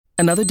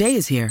Another day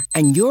is here,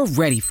 and you're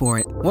ready for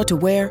it. What to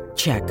wear?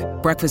 Check.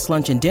 Breakfast,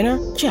 lunch, and dinner?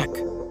 Check.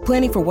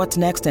 Planning for what's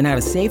next and how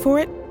to save for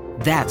it?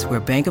 That's where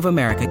Bank of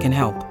America can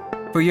help.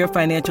 For your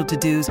financial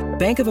to-dos,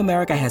 Bank of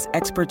America has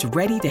experts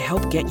ready to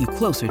help get you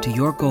closer to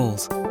your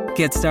goals.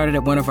 Get started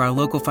at one of our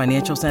local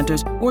financial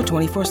centers or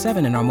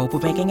 24/7 in our mobile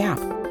banking app.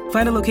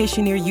 Find a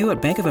location near you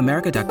at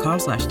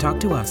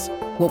bankofamerica.com/talktous.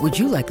 What would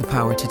you like the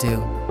power to do?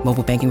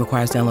 Mobile banking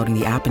requires downloading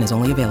the app and is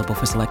only available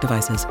for select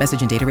devices.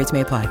 Message and data rates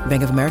may apply.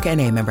 Bank of America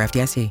N.A., member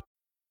FDIC.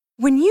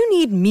 When you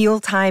need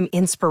mealtime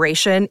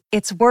inspiration,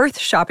 it's worth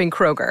shopping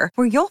Kroger,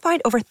 where you'll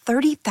find over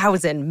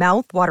 30,000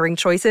 mouth-watering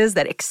choices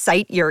that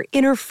excite your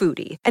inner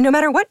foodie. And no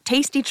matter what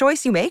tasty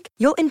choice you make,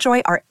 you'll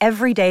enjoy our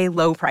everyday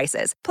low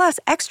prices, plus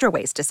extra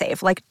ways to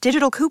save, like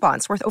digital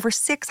coupons worth over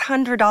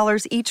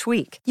 $600 each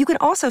week. You can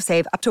also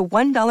save up to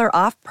 $1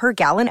 off per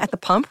gallon at the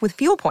pump with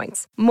fuel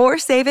points. More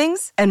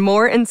savings and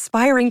more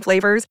inspiring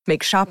flavors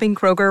make shopping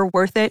Kroger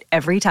worth it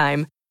every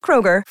time.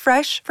 Kroger,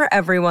 fresh for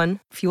everyone.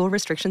 Fuel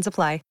restrictions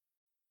apply.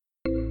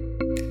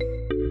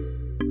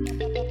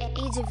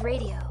 Age of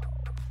Radio.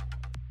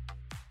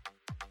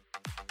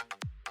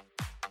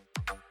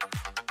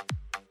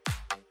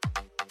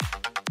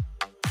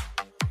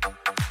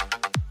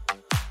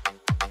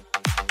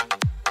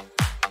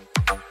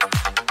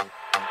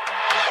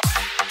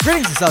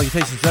 Greetings and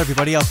salutations to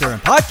everybody out there in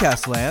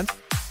podcast land.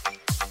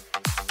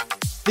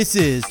 This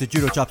is the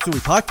Judo Chop Suey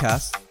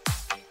podcast,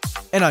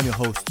 and I'm your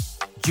host,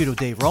 Judo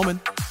Dave Roman.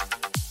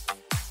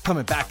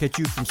 Coming back at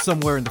you from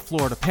somewhere in the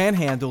Florida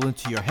Panhandle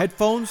into your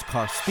headphones,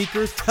 car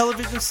speakers,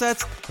 television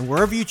sets, and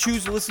wherever you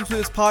choose to listen to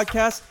this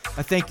podcast.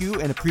 I thank you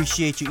and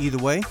appreciate you either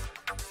way.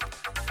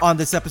 On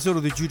this episode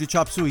of the Judo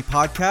Chop Suey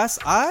podcast,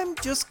 I'm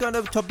just going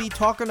to be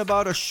talking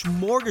about a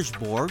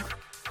smorgasbord.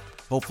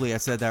 Hopefully I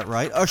said that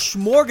right. A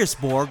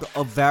smorgasbord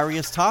of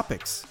various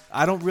topics.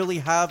 I don't really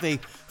have a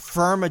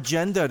firm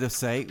agenda to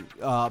say,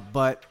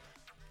 but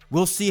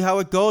we'll see how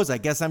it goes. I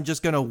guess I'm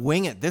just going to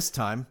wing it this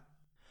time.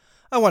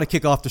 I want to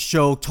kick off the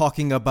show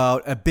talking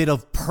about a bit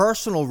of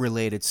personal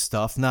related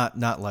stuff,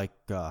 not like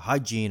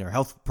hygiene or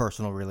health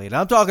personal related.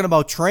 I'm talking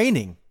about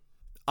training.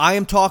 I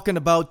am talking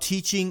about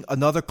teaching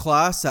another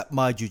class at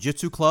my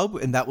jiu-jitsu club,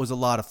 and that was a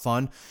lot of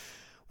fun.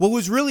 What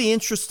was really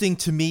interesting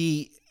to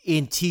me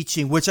in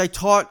teaching, which I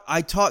taught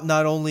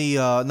not only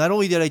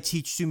did I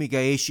teach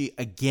Sumigaeshi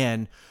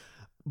again,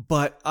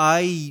 but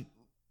I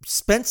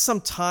spent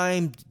some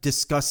time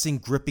discussing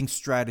gripping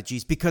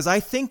strategies, because I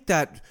think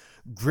that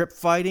grip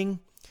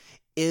fighting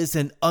is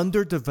an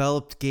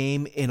underdeveloped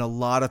game in a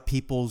lot of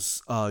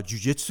people's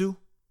jiu-jitsu.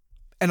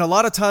 And a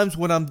lot of times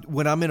when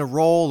I'm in a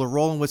roll or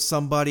rolling with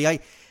somebody,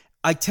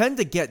 I tend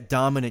to get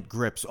dominant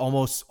grips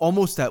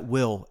almost at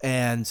will.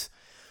 And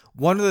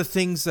one of the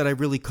things that I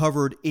really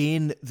covered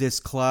in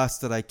this class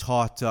that I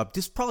taught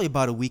just probably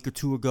about a week or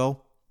two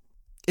ago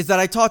is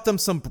that I taught them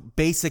some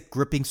basic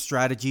gripping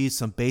strategies,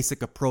 some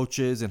basic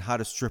approaches and how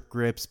to strip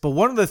grips. But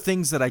one of the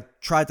things that I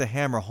tried to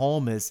hammer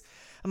home is,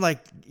 I'm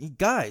like,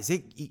 guys,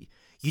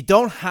 you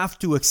don't have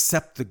to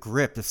accept the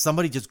grip. If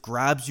somebody just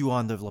grabs you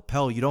on the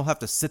lapel, you don't have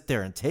to sit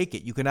there and take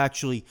it. You can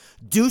actually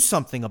do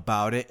something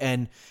about it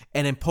and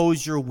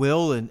impose your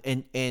will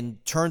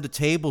and turn the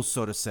tables,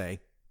 so to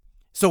say.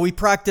 So we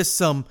practiced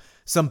some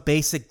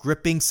basic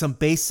gripping, some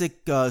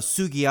basic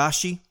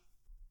sugiashi,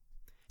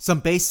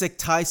 some basic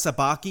tai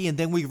sabaki, and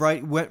then we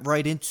went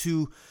right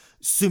into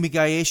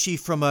sumigaeshi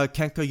from a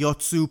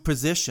kenkayotsu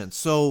position.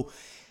 So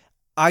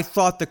I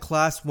thought the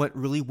class went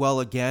really well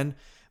again.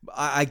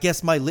 I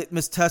guess my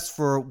litmus test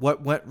for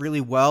what went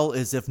really well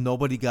is if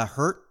nobody got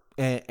hurt,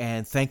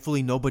 and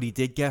thankfully nobody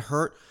did get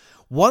hurt.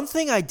 One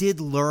thing I did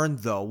learn,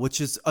 though,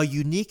 which is a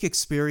unique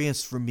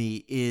experience for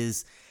me,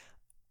 is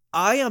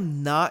I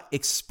am not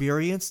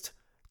experienced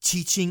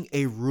teaching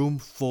a room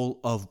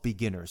full of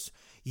beginners.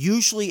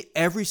 Usually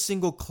every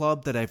single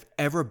club that I've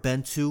ever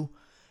been to,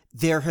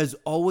 there has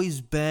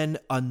always been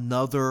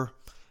another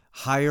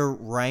higher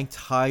ranked,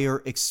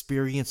 higher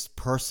experienced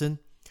person.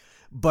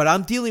 But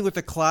I'm dealing with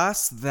a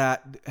class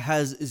that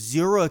has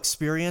zero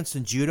experience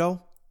in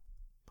judo,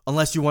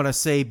 unless you want to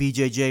say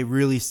BJJ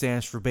really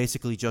stands for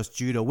basically just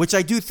judo, which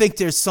I do think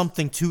there's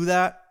something to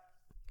that.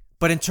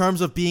 But in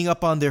terms of being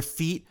up on their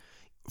feet,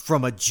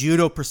 from a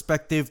judo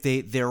perspective,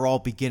 they're all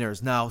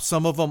beginners. Now,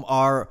 some of them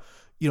are,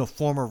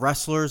 former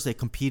wrestlers. They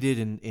competed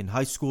in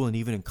high school and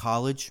even in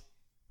college.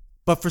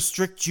 But for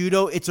strict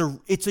judo, it's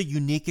a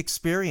unique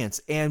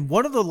experience. And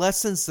one of the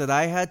lessons that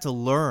I had to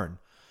learn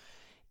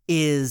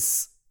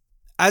is,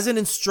 as an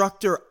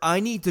instructor, I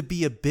need to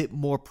be a bit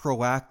more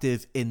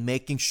proactive in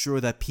making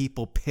sure that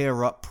people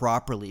pair up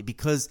properly,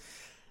 because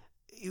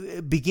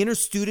beginner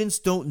students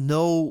don't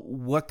know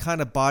what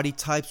kind of body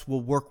types will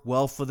work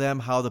well for them,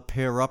 how to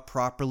pair up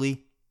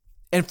properly.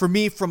 And for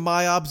me, from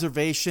my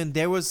observation,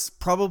 there was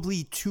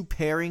probably 2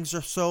 pairings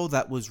or so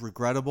that was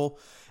regrettable.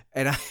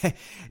 And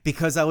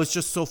because I was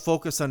just so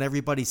focused on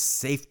everybody's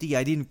safety,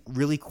 I didn't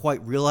really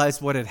quite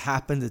realize what had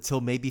happened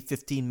until maybe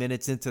 15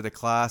 minutes into the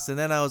class. And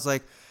then I was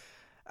like,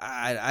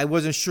 I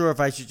wasn't sure if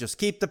I should just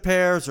keep the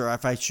pairs or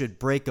if I should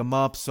break them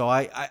up. So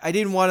I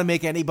didn't want to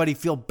make anybody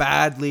feel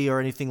badly or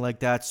anything like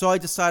that. So I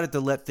decided to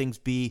let things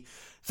be.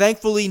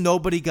 Thankfully,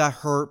 nobody got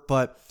hurt,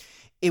 but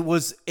it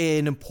was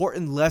an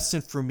important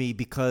lesson for me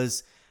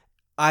because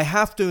I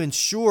have to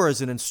ensure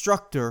as an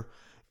instructor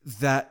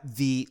that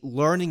the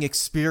learning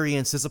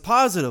experience is a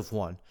positive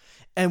one.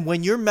 And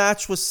when you're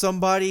matched with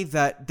somebody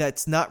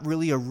that's not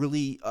really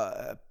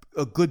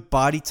a good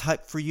body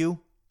type for you,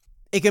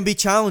 it can be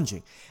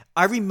challenging.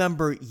 I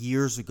remember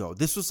years ago,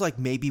 this was like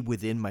maybe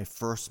within my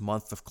first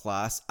month of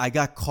class, I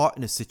got caught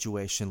in a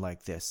situation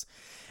like this.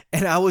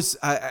 And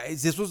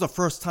this was the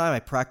first time I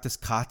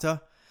practiced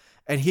kata.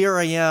 And here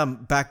I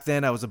am, back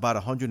then I was about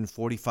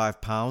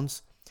 145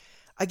 pounds.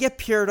 I get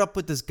paired up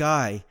with this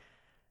guy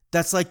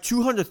that's like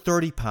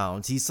 230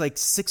 pounds. He's like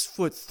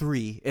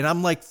 6'3", and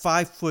I'm like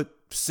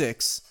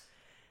 5'6".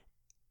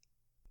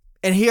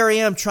 And here I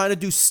am trying to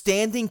do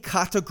standing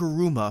kata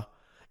guruma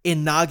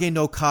in Nage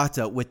no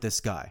kata with this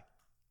guy.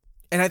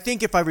 And I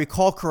think if I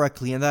recall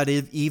correctly, in that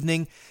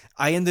evening,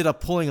 I ended up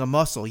pulling a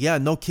muscle. Yeah,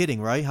 no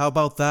kidding, right? How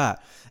about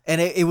that?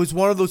 And it was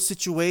one of those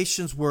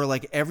situations where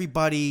like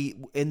everybody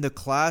in the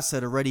class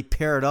had already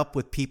paired up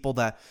with people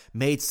that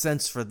made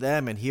sense for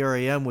them. And here I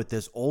am with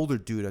this older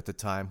dude at the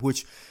time,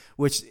 which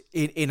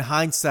in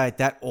hindsight,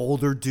 that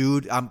older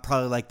dude, I'm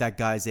probably like that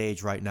guy's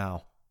age right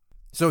now.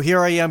 So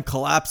here I am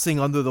collapsing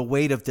under the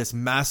weight of this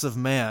massive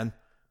man.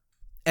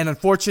 And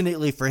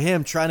unfortunately for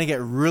him, trying to get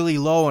really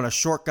low on a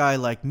short guy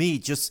like me,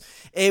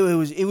 it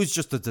was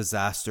just a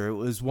disaster. It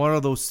was one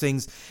of those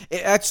things.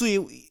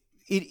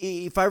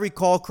 If I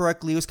recall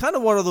correctly, it was kind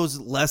of one of those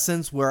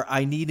lessons where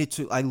I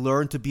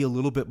learned to be a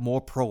little bit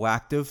more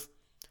proactive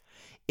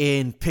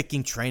in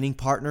picking training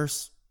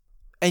partners.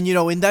 And,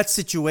 in that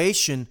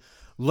situation,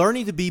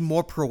 learning to be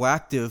more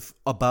proactive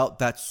about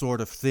that sort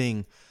of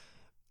thing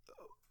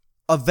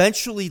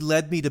eventually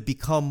led me to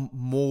become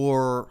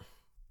more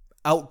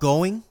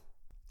outgoing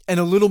and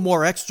a little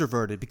more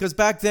extroverted, because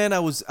back then I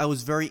was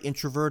very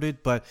introverted,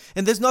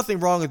 and there's nothing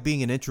wrong with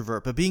being an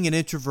introvert, but being an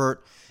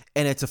introvert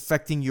and it's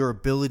affecting your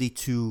ability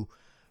to,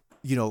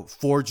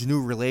 forge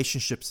new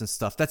relationships and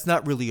stuff, that's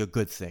not really a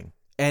good thing.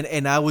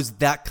 And I was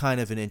that kind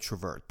of an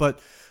introvert. But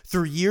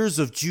through years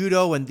of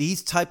judo and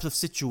these types of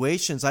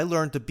situations, I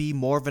learned to be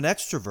more of an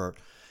extrovert.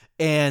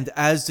 And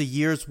as the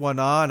years went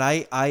on,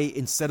 I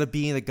instead of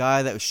being the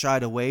guy that was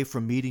shied away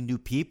from meeting new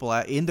people,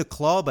 in the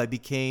club, I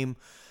became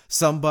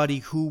somebody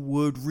who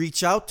would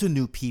reach out to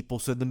new people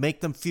so to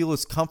make them feel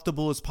as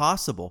comfortable as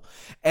possible.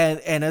 And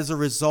as a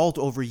result,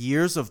 over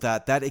years of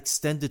that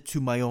extended to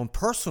my own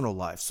personal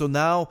life. So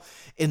now,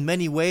 in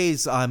many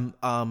ways, I'm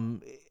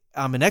an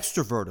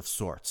extrovert of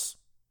sorts.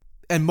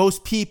 And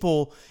most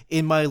people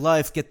in my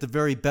life get the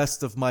very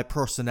best of my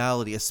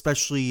personality,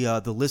 especially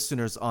the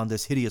listeners on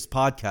this hideous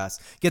podcast,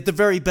 get the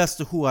very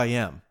best of who I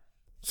am.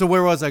 So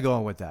where was I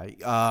going with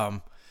that?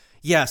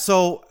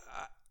 So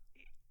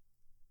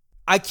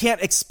I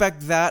can't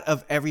expect that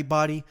of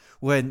everybody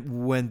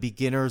when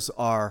beginners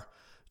are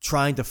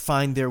trying to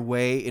find their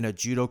way in a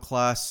judo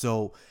class.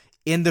 So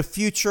in the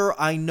future,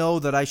 I know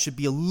that I should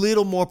be a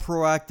little more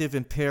proactive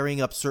in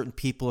pairing up certain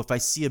people. If I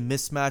see a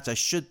mismatch, I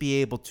should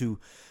be able to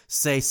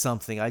say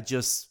something. I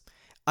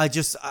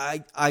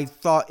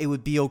thought it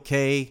would be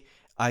okay.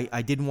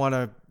 I didn't want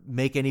to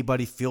make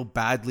anybody feel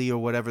badly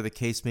or whatever the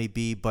case may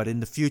be. But in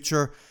the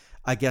future,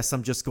 I guess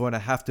I'm just going to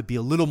have to be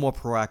a little more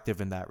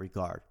proactive in that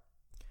regard.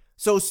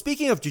 So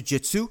speaking of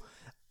jiu-jitsu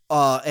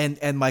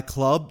and my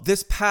club,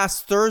 this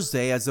past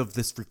Thursday, as of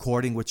this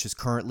recording, which is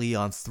currently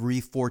on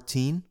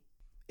 3/14,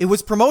 it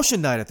was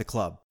promotion night at the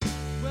club.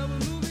 Well, we're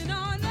moving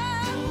on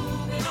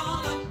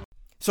up.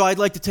 So I'd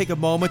like to take a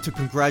moment to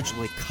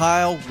congratulate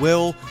Kyle,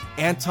 Will,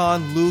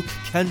 Anton, Luke,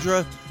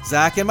 Kendra,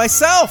 Zach, and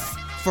myself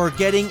for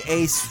getting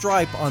a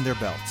stripe on their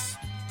belts.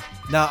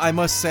 Now, I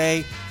must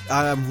say,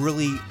 I'm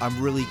really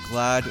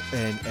glad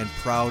and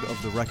proud of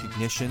the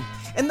recognition.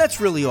 And that's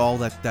really all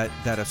that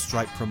a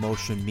stripe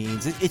promotion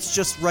means. It's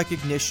just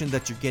recognition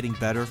that you're getting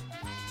better.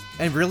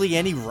 And really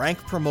any rank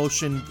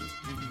promotion,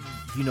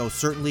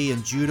 certainly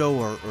in judo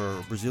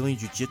or Brazilian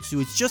jiu-jitsu,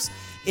 it's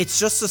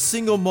just a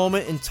single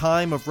moment in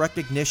time of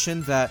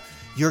recognition that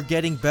you're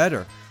getting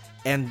better.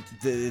 And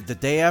the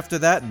day after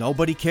that,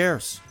 nobody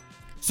cares.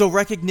 So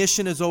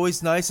recognition is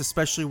always nice,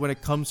 especially when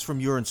it comes from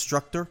your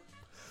instructor,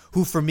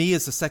 who for me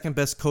is the second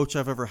best coach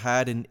I've ever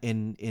had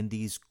in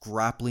these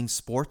grappling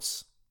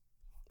sports.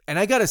 And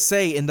I gotta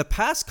say, in the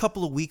past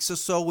couple of weeks or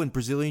so in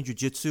Brazilian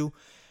Jiu-Jitsu,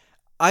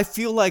 I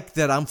feel like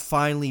that I'm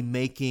finally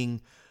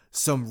making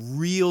some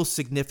real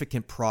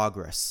significant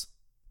progress.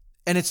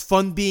 And it's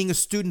fun being a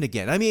student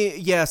again. I mean,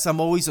 yes, I'm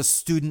always a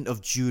student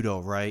of judo,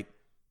 right?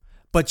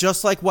 But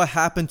just like what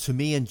happened to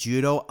me in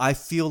judo, I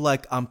feel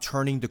like I'm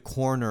turning the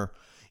corner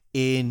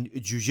in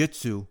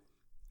Jiu-Jitsu,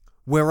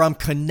 where I'm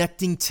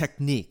connecting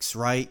techniques,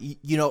 right?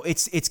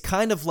 It's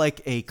kind of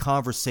like a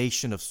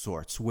conversation of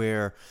sorts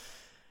where,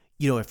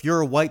 if you're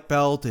a white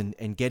belt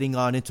and getting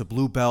on into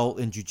blue belt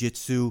in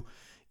jiu-jitsu,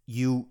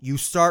 you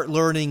start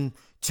learning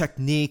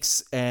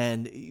techniques,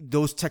 and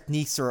those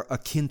techniques are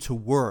akin to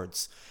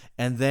words.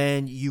 And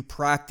then you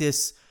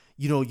practice,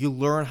 you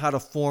learn how to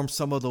form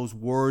some of those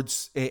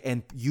words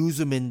and use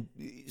them in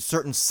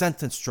certain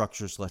sentence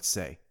structures, let's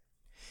say.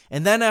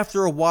 And then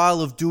after a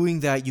while of doing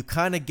that, you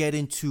kind of get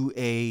into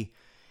a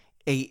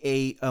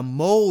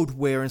mode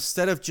where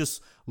instead of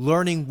just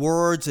learning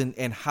words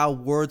and how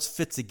words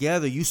fit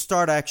together, you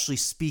start actually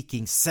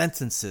speaking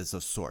sentences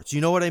of sorts.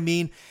 You know what I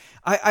mean?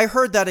 I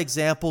heard that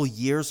example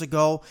years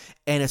ago,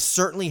 and it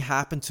certainly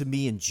happened to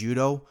me in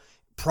judo,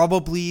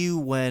 probably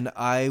when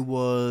I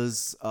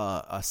was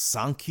a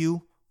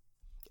sankyu.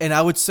 And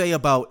I would say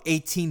about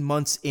 18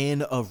 months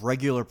in of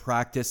regular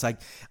practice, and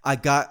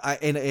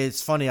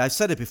it's funny, I've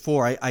said it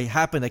before, I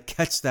happened to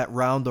catch that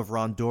round of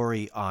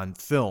randori on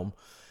film.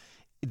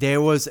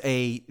 There was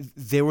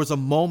a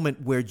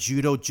moment where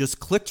judo just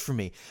clicked for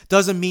me.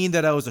 Doesn't mean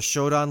that I was a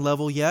Shodan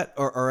level yet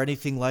or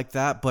anything like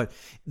that, but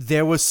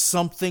there was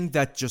something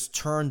that just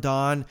turned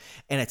on,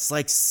 and it's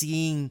like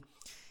seeing,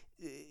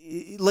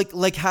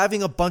 like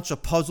having a bunch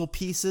of puzzle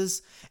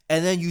pieces,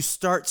 and then you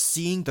start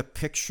seeing the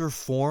picture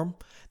form.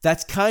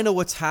 That's kind of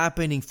what's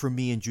happening for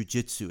me in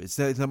jiu-jitsu. It's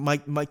that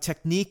my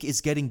technique is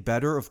getting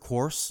better, of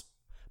course,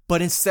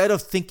 but instead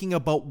of thinking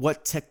about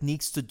what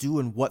techniques to do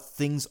and what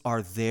things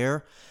are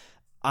there,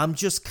 I'm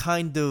just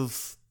kind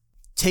of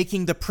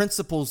taking the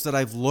principles that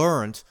I've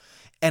learned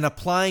and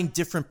applying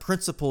different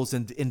principles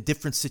in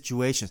different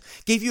situations.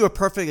 Give you a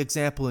perfect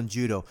example in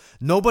judo.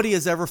 Nobody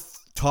has ever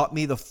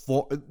formally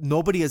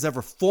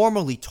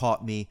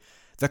taught me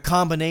the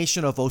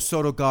combination of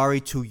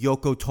Osotogari to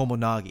Yoko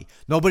Tomonagi.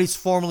 Nobody's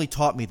formally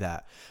taught me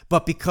that.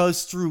 But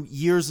because through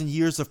years and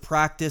years of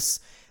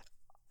practice,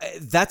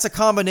 that's a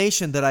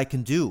combination that I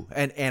can do.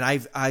 And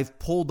I've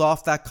pulled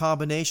off that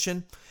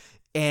combination.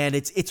 And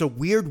it's a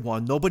weird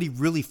one. Nobody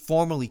really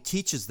formally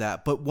teaches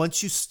that. But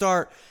once you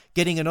start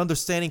getting an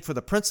understanding for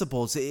the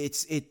principles,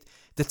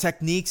 the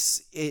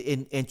techniques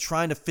and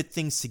trying to fit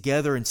things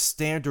together in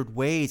standard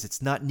ways,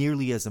 it's not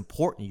nearly as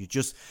important. You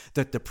just,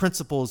 the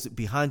principles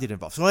behind it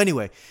involved. So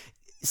anyway,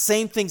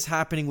 same thing's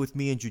happening with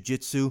me in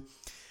jiu-jitsu.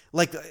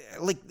 Like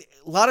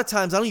a lot of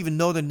times I don't even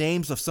know the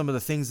names of some of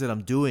the things that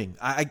I'm doing.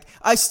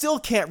 I still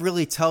can't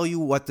really tell you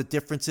what the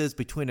difference is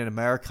between an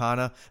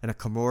Americana and a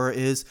Kimura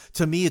is.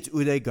 To me, it's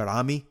Ude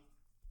Garami.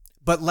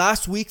 But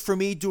last week for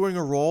me, during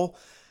a roll,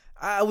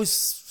 I was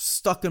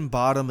stuck in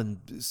bottom,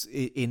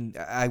 and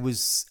I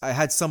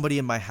had somebody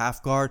in my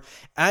half guard.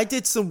 I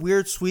did some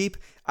weird sweep.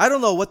 I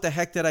don't know what the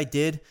heck that I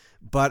did,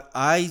 but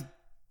I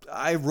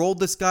rolled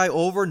this guy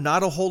over.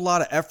 Not a whole lot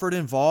of effort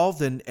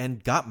involved,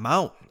 and got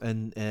mount,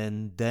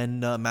 and then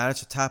managed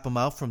to tap him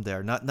out from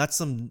there. Not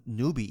some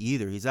newbie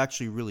either. He's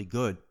actually really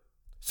good.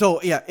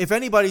 So, yeah, if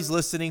anybody's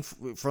listening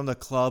from the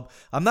club,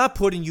 I'm not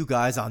putting you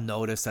guys on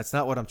notice. That's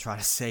not what I'm trying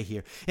to say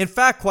here. In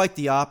fact, quite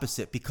the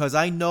opposite, because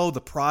I know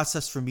the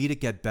process for me to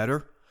get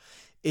better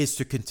is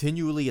to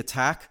continually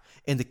attack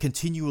and to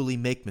continually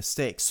make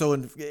mistakes. So,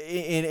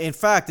 in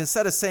fact,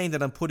 instead of saying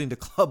that I'm putting the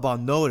club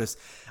on notice,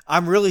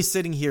 I'm really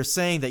sitting here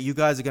saying that you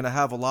guys are going to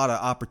have a lot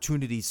of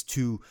opportunities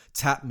to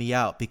tap me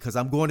out, because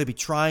I'm going to be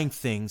trying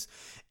things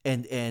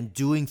and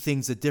doing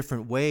things a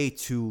different way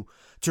to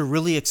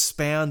really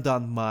expand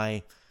on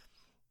my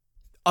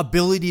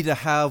ability to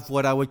have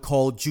what I would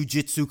call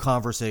jiu-jitsu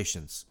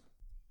conversations.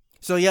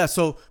 So yeah,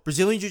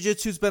 Brazilian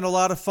jiu-jitsu has been a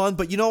lot of fun,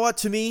 but you know what,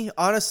 to me,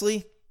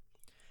 honestly,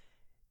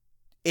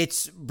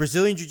 it's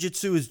Brazilian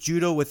jiu-jitsu is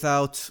judo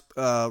without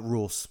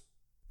rules,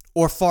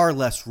 or far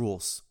less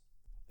rules.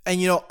 And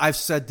I've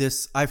said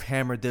this, I've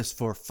hammered this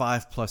for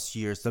 5+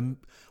 years.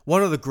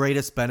 One of the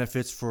greatest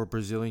benefits for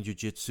Brazilian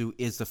jiu-jitsu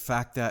is the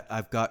fact that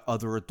I've got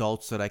other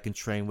adults that I can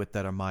train with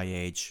that are my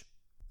age.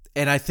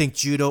 And I think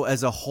judo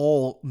as a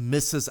whole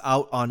misses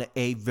out on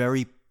a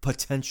very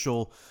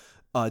potential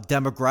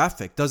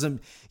demographic.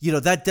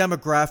 That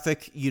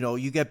demographic,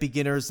 you get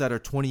beginners that are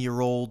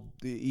 20-year-old,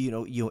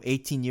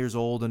 18 years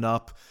old and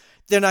up.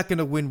 They're not going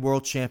to win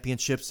world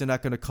championships. They're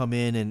not going to come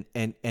in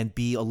and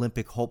be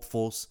Olympic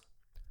hopefuls.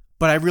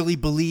 But I really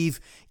believe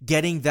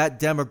getting that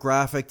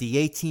demographic, the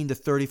 18 to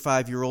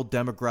 35-year-old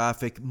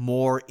demographic,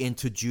 more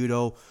into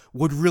judo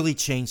would really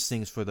change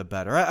things for the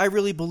better. I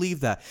really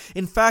believe that.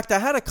 In fact, I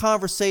had a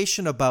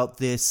conversation about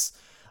this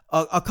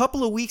a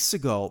couple of weeks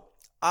ago.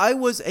 I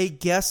was a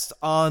guest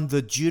on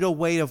the Judo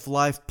Way of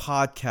Life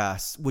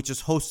podcast, which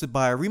is hosted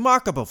by a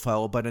remarkable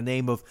fellow by the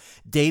name of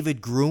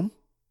David Groom.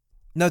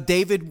 Now,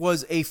 David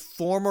was a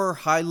former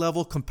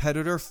high-level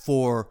competitor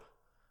for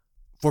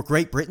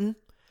Great Britain.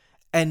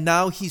 And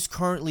now he's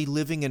currently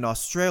living in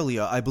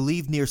Australia, I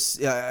believe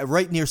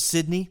right near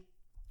Sydney.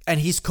 And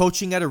he's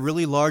coaching at a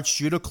really large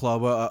judo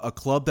club, a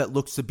club that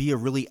looks to be a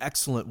really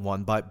excellent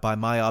one by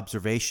my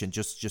observation,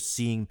 just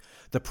seeing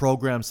the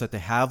programs that they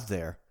have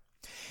there.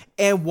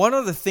 And one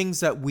of the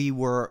things that we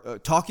were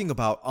talking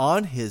about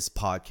on his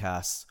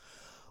podcast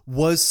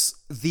was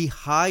the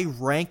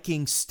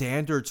high-ranking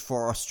standards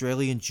for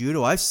Australian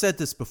judo. I've said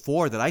this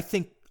before, that I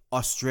think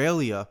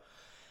Australia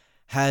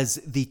has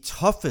the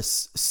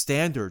toughest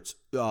standards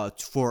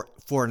for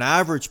an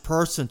average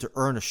person to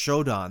earn a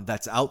Shodan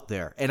that's out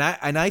there. And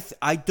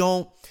I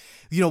don't,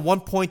 one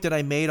point that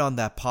I made on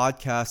that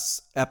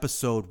podcast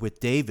episode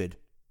with David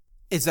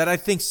is that I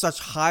think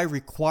such high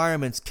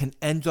requirements can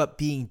end up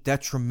being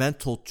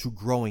detrimental to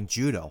growing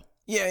judo.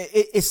 Yeah,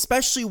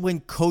 especially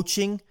when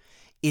coaching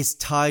is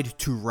tied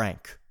to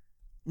rank.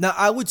 Now,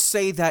 I would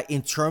say that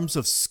in terms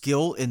of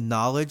skill and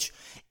knowledge,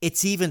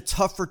 it's even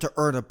tougher to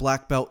earn a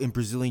black belt in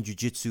Brazilian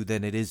Jiu-Jitsu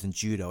than it is in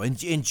Judo.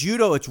 In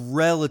Judo, it's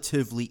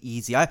relatively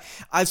easy.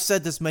 I've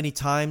said this many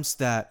times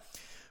that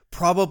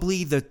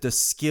probably the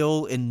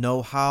skill and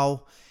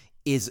know-how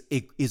is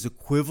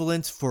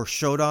equivalent for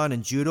Shodan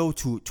and Judo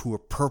to a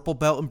purple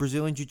belt in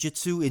Brazilian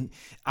Jiu-Jitsu.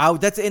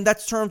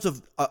 That's terms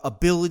of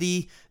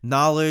ability,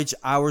 knowledge,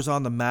 hours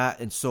on the mat,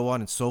 and so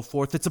on and so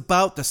forth. It's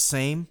about the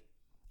same.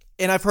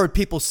 And I've heard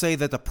people say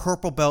that the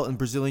purple belt in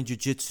Brazilian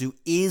Jiu-Jitsu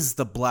is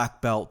the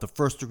black belt, the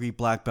first-degree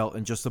black belt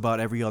in just about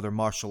every other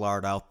martial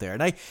art out there.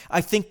 And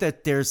I think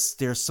that there's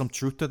some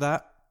truth to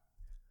that.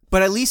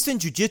 But at least in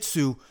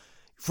Jiu-Jitsu,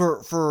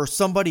 for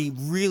somebody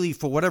really,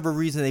 for whatever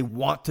reason, they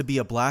want to be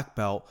a black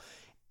belt,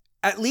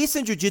 at least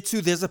in Jiu-Jitsu,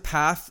 there's a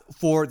path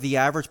for the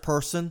average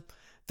person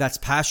that's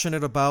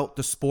passionate about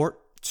the sport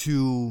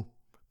to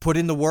put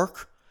in the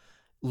work,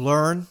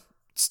 learn,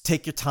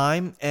 take your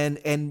time,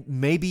 and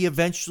maybe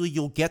eventually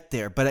you'll get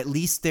there. But at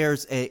least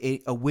there's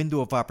a window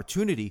of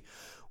opportunity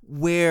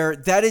where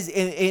that is,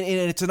 and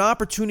it's an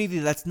opportunity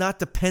that's not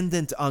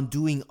dependent on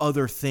doing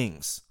other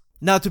things.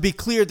 Now, to be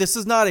clear, this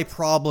is not a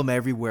problem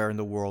everywhere in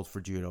the world for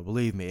judo.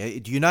 Believe me,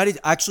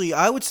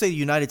 I would say the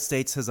United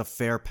States has a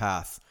fair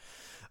path.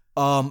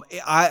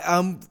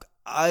 I've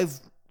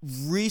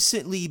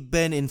recently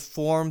been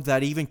informed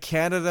that even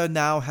Canada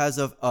now has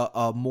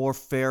a more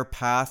fair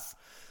path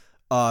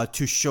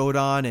to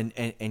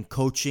Shodan and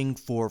coaching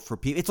for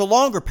people. It's a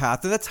longer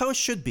path, and that's how it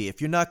should be.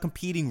 If you're not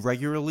competing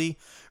regularly,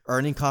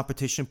 earning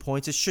competition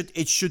points,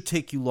 it should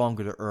take you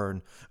longer to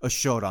earn a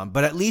Shodan.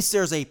 But at least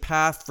there's a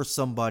path for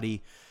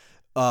somebody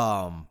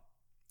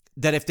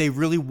that if they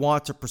really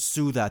want to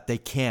pursue that, they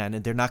can,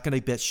 and they're not going to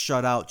get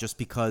shut out just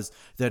because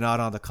they're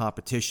not on the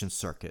competition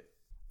circuit.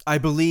 I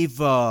believe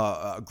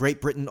Great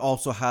Britain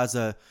also has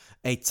a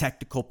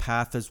technical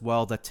path as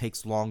well that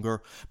takes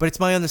longer, but it's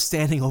my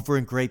understanding over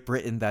in Great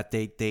Britain that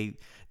they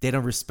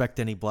don't respect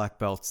any black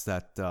belts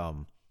that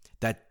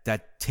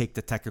take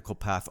the technical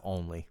path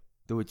only,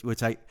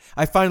 which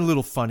I find a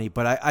little funny,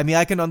 but I mean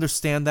I can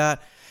understand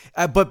that,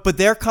 but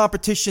their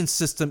competition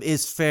system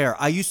is fair.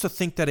 I used to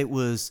think that it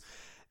was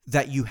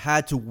that you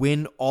had to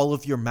win all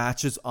of your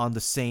matches on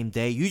the same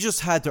day. You just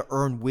had to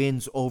earn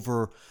wins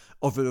over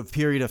a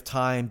period of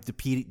time,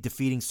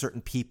 defeating certain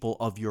people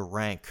of your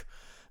rank.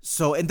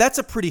 So, and that's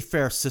a pretty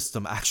fair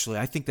system, actually.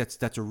 I think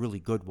that's a really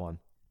good one.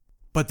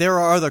 But there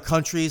are other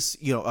countries,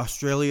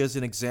 Australia is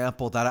an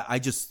example that I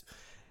just,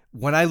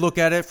 when I look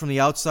at it from the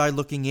outside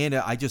looking in,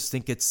 I just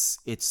think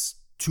it's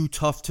too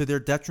tough to their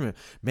detriment.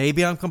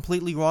 Maybe I'm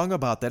completely wrong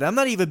about that. I'm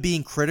not even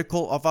being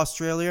critical of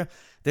Australia.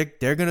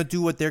 They're going to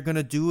do what they're going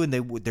to do, and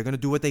they're going to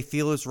do what they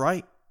feel is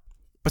right.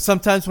 But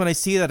sometimes when I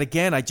see that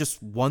again, I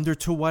just wonder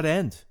to what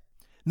end.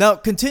 Now,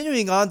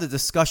 continuing on the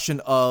discussion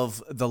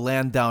of the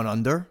land down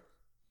under,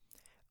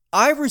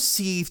 I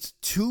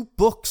received 2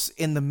 books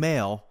in the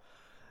mail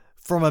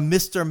from a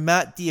Mr.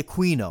 Matt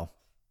D'Aquino.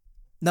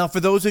 Now, for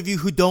those of you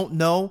who don't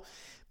know,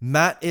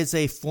 Matt is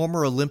a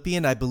former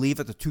Olympian, I believe,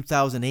 at the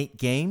 2008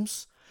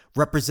 Games,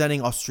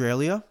 representing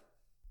Australia.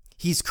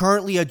 He's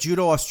currently a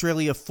Judo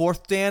Australia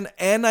 4th Dan,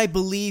 and I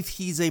believe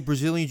he's a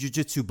Brazilian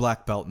Jiu-Jitsu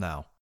black belt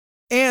now.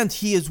 And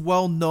he is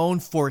well known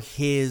for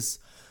his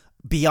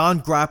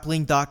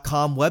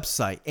BeyondGrappling.com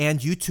website and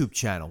YouTube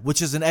channel,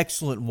 which is an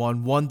excellent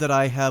one that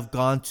I have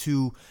gone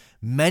to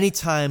many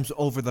times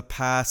over the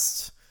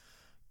past,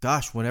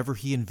 whenever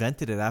he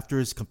invented it, after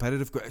his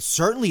competitive,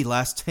 certainly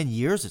last 10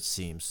 years it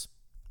seems.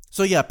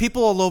 So yeah,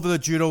 people all over the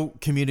judo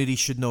community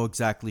should know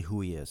exactly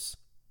who he is.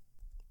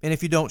 And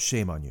if you don't,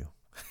 shame on you.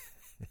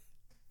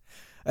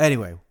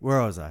 Anyway,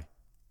 where was I?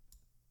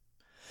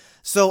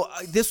 So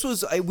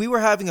we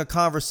were having a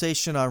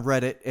conversation on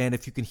Reddit, and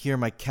if you can hear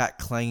my cat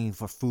clanging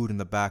for food in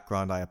the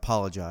background, I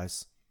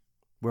apologize.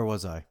 Where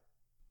was I?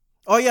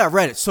 Oh yeah,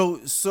 Reddit.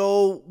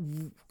 So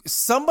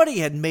somebody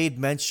had made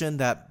mention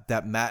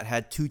that Matt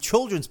had 2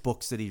 children's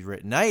books that he'd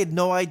written. I had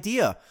no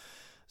idea.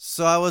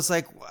 So I was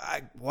like,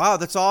 wow,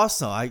 that's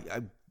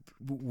awesome.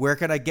 Where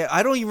can I get?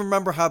 I don't even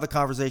remember how the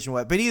conversation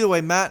went. But either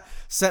way, Matt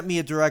sent me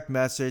a direct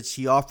message.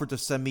 He offered to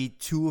send me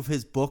 2 of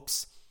his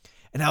books.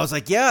 And I was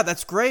like, yeah,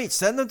 that's great.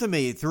 Send them to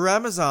me through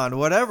Amazon,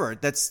 whatever.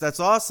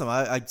 That's awesome.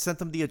 I sent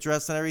them the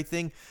address and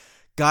everything.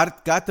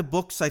 Got the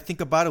books, I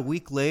think, about a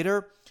week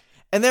later.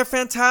 And they're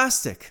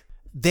fantastic.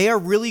 They are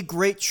really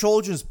great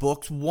children's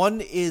books.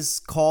 One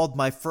is called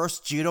My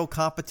First Judo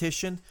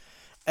Competition.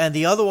 And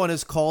the other one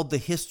is called The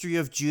History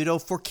of Judo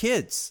for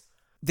Kids.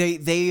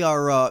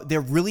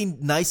 They're really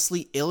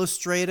nicely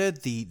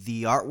illustrated.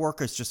 The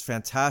artwork is just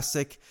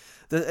fantastic.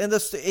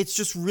 It's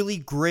just really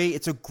great.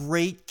 It's a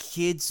great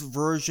kids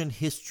version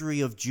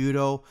history of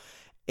judo.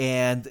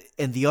 And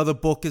the other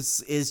book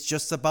is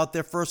just about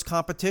their first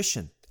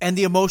competition and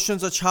the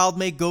emotions a child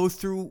may go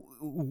through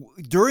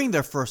during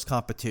their first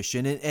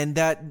competition. And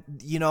that,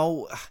 you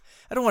know,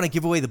 I don't want to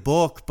give away the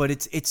book, but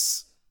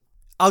it's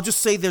I'll just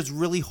say there's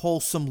really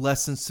wholesome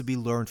lessons to be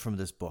learned from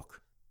this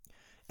book.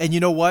 And you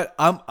know what?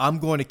 I'm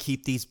going to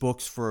keep these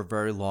books for a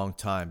very long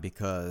time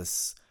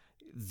because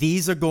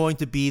these are going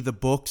to be the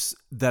books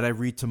that I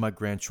read to my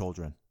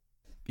grandchildren.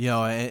 You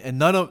know, and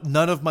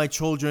none of my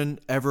children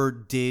ever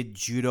did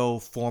judo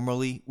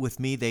formally with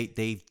me.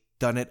 They've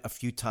done it a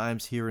few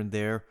times here and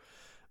there,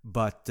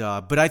 but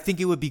I think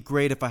it would be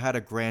great if I had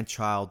a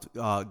grandchild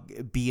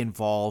be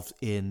involved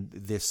in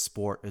this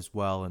sport as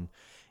well,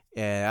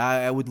 and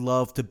I would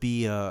love to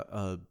be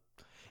an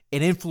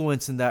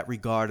influence in that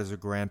regard as a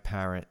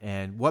grandparent.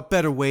 And what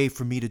better way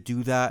for me to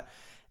do that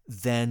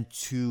than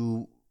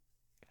to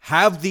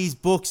have these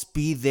books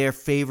be their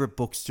favorite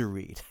books to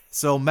read?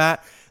 So,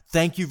 Matt,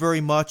 thank you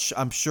very much.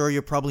 I'm sure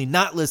you're probably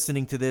not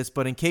listening to this,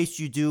 but in case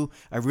you do,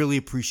 I really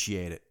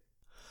appreciate it.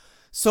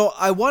 So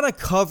I want to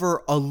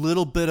cover a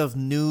little bit of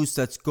news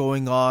that's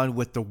going on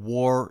with the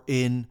war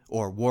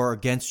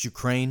against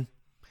Ukraine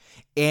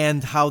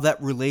and how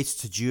that relates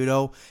to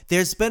judo.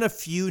 There's been a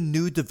few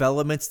new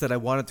developments that I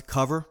wanted to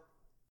cover.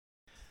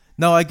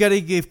 Now, I got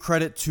to give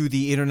credit to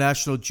the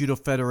International Judo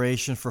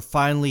Federation for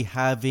finally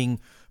having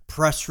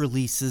press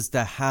releases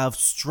that have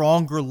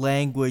stronger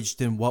language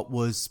than what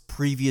was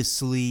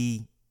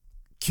previously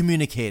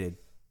communicated.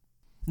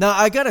 Now,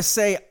 I gotta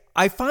say,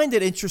 I find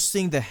it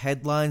interesting the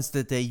headlines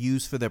that they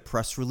use for their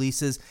press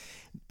releases.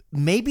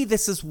 Maybe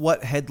this is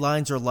what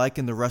headlines are like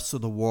in the rest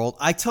of the world.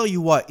 I tell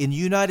you what, in the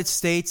United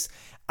States,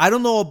 I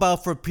don't know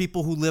about for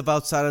people who live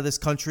outside of this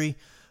country,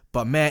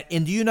 but man,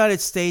 in the United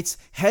States,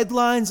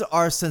 headlines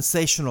are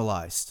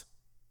sensationalized.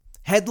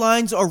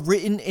 Headlines are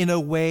written in a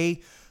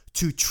way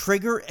to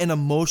trigger an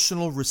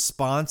emotional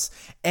response,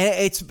 and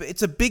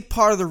it's a big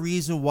part of the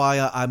reason why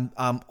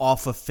I'm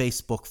off of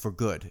Facebook for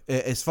good.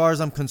 As far as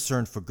I'm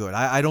concerned, for good.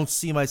 I don't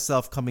see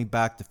myself coming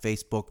back to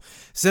Facebook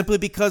simply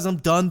because I'm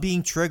done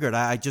being triggered.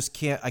 I just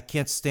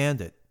can't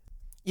stand it.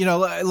 You know,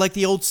 like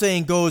the old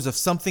saying goes, if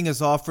something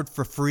is offered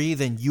for free,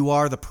 then you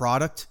are the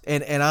product,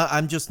 and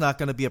I'm just not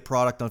going to be a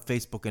product on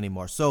Facebook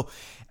anymore. So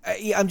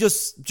I'm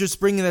just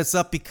bringing this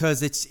up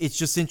because it's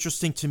just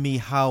interesting to me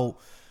how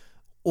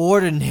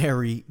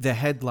ordinary the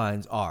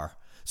headlines are.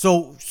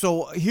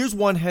 So here's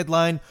one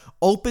headline: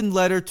 open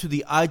letter to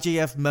the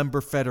IJF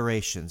member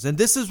federations. And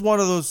this is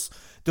one of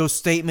those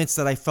statements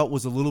that I felt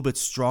was a little bit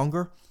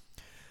stronger.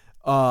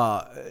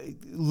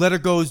 Letter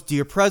goes,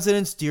 dear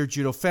presidents, dear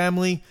judo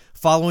family,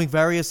 following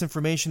various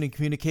information and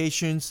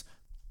communications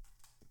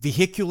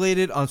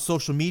vehiculated on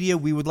social media,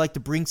 we would like to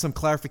bring some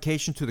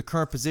clarification to the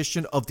current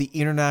position of the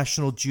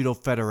International Judo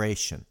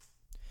Federation.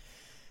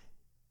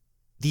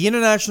 The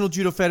International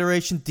Judo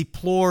Federation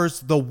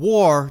deplores the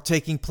war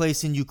taking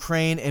place in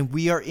Ukraine, and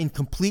we are in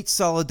complete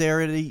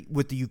solidarity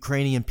with the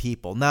Ukrainian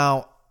people.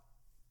 Now,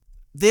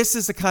 this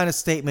is the kind of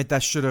statement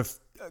that should have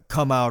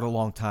come out a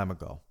long time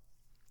ago.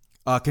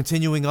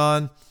 Continuing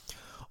on,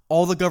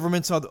 all the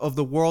governments of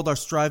the world are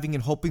striving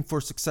and hoping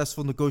for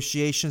successful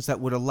negotiations that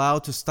would allow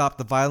to stop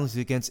the violence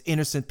against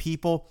innocent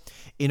people.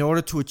 In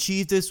order to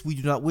achieve this, we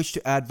do not wish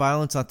to add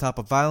violence on top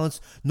of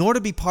violence, nor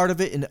to be part of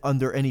it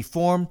under any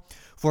form.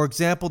 For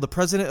example, the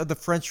President of the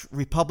French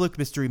Republic,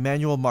 Mr.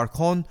 Emmanuel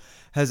Macron,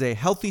 has a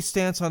healthy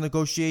stance on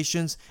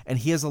negotiations, and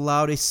he has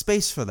allowed a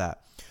space for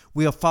that.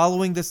 We are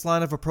following this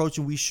line of approach,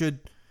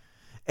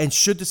 and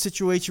should the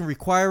situation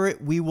require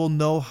it, we will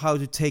know how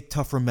to take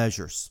tougher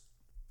measures.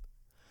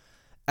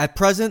 At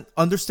present,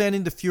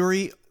 understanding the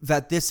fury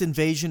that this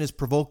invasion is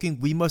provoking,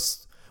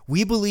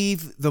 we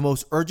believe the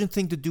most urgent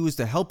thing to do is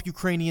to help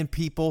Ukrainian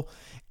people,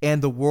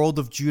 and the world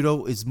of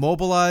judo is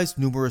mobilized.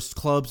 Numerous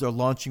clubs are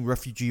launching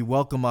refugee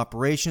welcome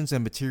operations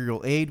and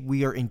material aid.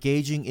 We are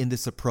engaging in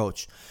this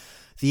approach.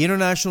 The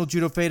International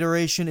Judo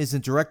Federation is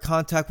in direct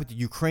contact with the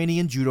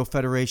Ukrainian Judo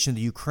Federation,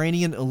 the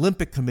Ukrainian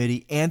Olympic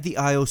Committee, and the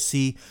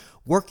IOC,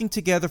 working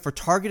together for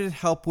targeted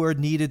help where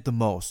needed the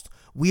most.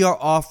 We are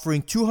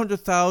offering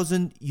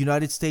 200,000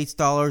 United States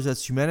dollars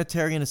as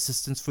humanitarian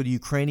assistance for the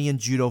Ukrainian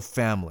judo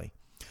family.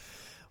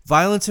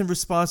 Violence in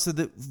response to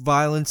the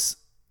violence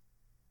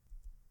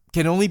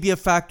can only be a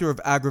factor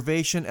of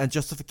aggravation and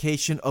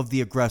justification of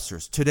the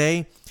aggressors.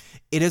 Today,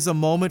 it is a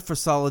moment for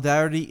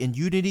solidarity and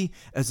unity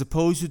as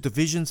opposed to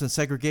divisions and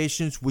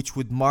segregations which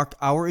would mark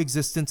our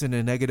existence in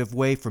a negative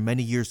way for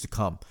many years to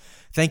come.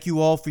 Thank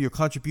you all for your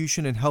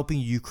contribution in helping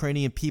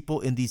Ukrainian people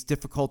in these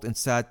difficult and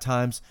sad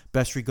times.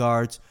 Best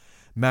regards,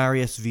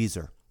 Marius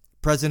Wieser,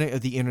 President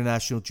of the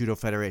International Judo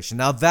Federation.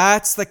 Now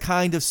that's the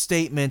kind of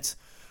statement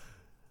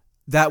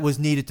that was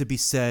needed to be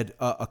said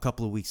a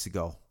couple of weeks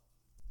ago.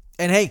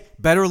 And hey,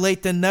 better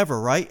late than never,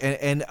 right?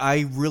 And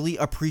I really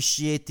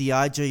appreciate the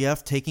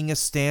IJF taking a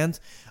stand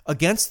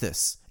against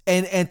this.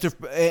 And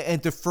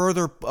to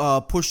further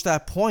push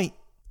that point,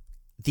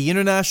 the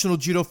International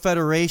Judo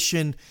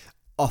Federation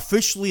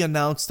officially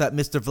announced that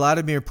Mr.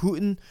 Vladimir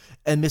Putin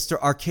and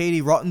Mr.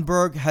 Arkady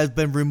Rotenberg have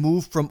been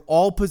removed from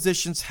all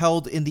positions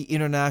held in the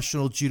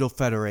International Judo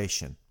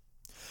Federation.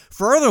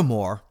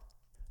 Furthermore,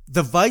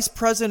 the vice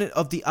president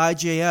of the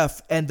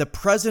IJF and the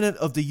president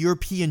of the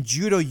European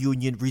Judo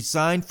Union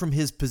resigned from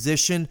his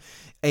position,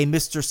 a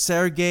Mr.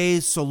 Sergei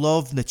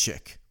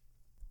Solovnichik.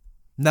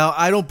 Now,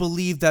 I don't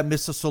believe that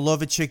Mr.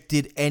 Solovnichik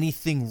did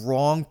anything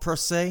wrong per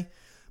se,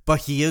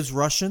 but he is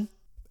Russian.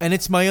 And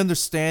it's my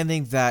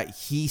understanding that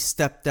he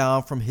stepped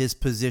down from his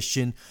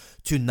position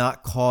to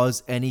not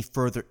cause any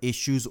further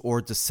issues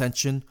or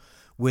dissension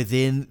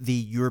within the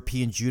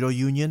European Judo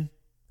Union.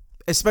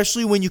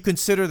 Especially when you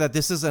consider that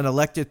this is an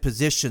elected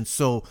position,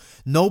 so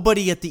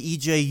nobody at the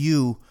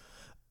EJU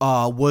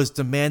was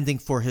demanding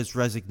for his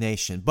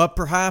resignation. But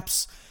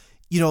perhaps,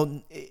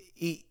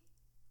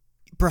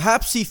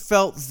 perhaps he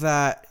felt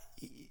that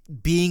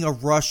being a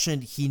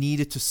Russian, he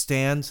needed to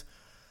stand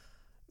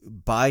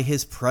by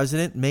his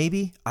president,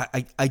 maybe?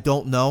 I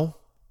don't know.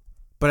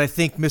 But I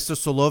think Mr.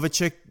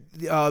 Solovnichik,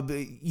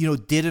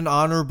 did an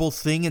honorable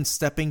thing in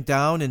stepping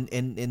down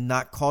and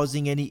not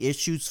causing any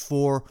issues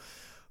for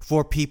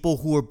people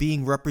who are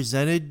being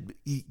represented,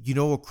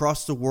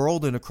 across the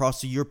world and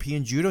across the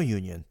European Judo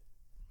Union.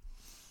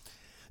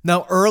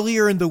 Now,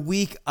 earlier in the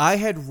week, I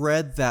had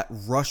read that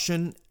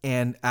Russian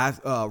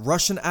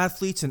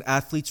athletes and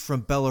athletes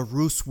from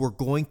Belarus were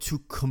going to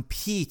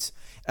compete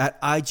at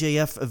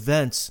IJF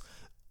events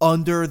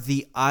under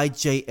the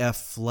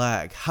IJF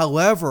flag.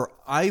 However,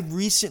 I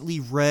recently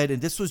read,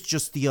 and this was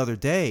just the other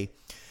day,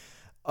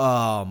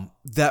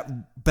 that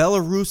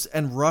Belarus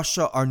and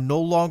Russia are no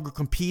longer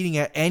competing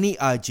at any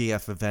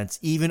IJF events,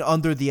 even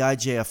under the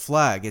IJF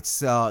flag. It's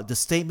the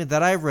statement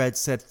that I read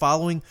said,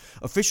 following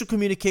official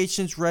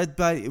communications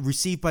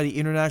received by the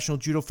International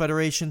Judo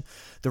Federation,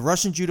 the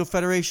Russian Judo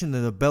Federation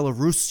and the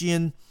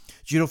Belarusian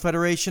Judo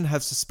Federation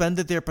have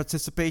suspended their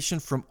participation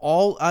from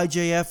all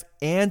IJF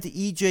and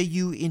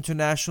EJU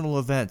international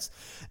events.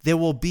 There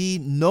will be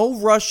no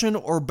Russian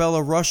or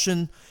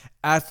Belarusian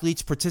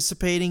athletes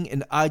participating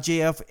in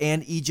IJF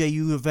and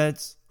EJU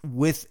events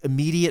with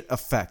immediate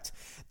effect.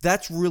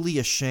 That's really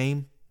a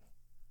shame.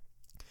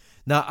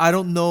 Now, I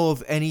don't know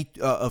of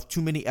of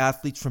too many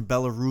athletes from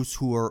Belarus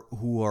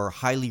who are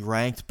highly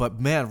ranked, but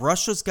man,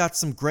 Russia's got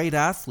some great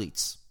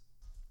athletes.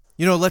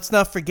 Let's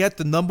not forget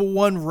the number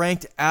one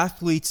ranked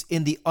athletes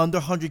in the under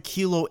 100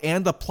 kilo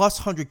and the plus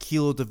 100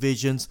 kilo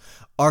divisions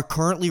are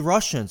currently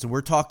Russians. And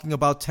we're talking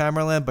about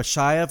Tamerlan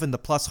Bashayev in the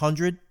plus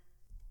 100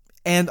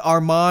 and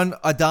Arman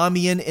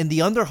Adamian in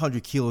the under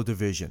 100 kilo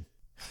division.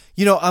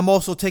 I'm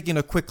also taking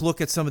a quick look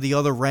at some of the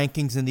other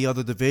rankings in the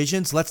other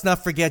divisions. Let's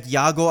not forget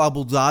Yago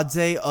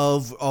Abuladze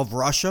of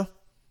Russia.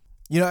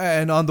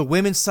 And on the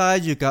women's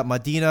side, you got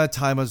Madina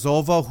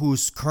Taimazova,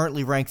 who's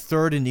currently ranked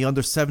third in the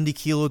under 70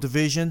 kilo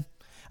division.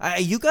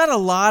 You got a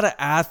lot of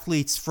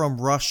athletes from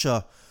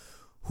Russia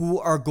who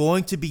are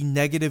going to be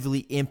negatively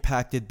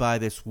impacted by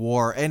this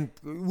war. And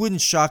it wouldn't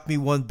shock me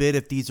one bit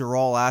if these are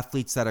all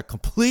athletes that are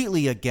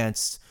completely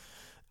against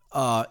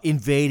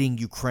invading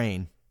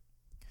Ukraine.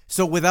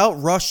 So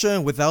without Russia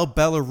and without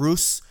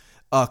Belarus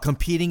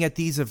competing at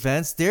these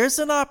events, there's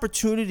an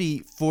opportunity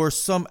for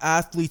some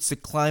athletes to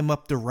climb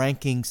up the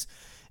rankings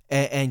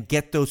and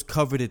get those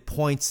coveted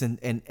points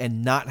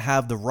and not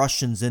have the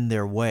Russians in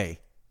their way.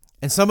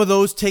 And some of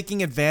those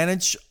taking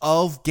advantage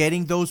of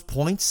getting those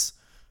points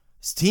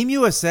is Team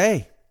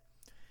USA.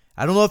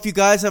 I don't know if you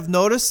guys have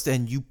noticed,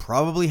 and you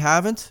probably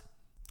haven't.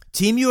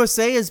 Team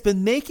USA has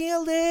been making a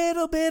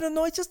little bit of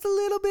noise, just a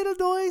little bit of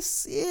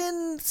noise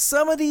in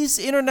some of these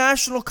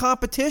international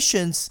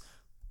competitions.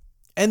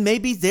 And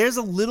maybe there's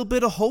a little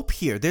bit of hope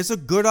here. There's a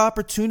good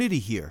opportunity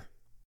here.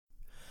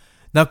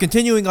 Now,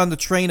 continuing on the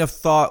train of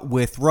thought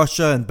with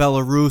Russia and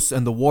Belarus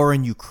and the war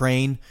in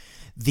Ukraine,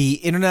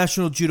 the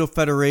International Judo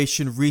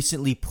Federation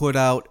recently put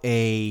out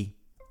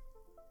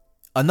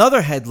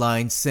another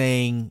headline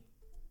saying,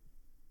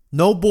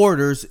 "No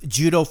borders,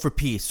 judo for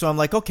peace." So I'm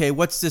like, okay,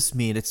 what's this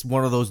mean? It's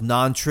one of those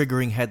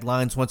non-triggering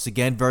headlines, once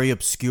again, very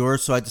obscure.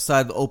 So I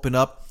decided to open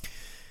up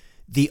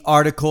the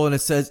article, and it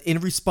says, in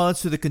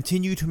response to the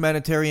continued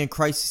humanitarian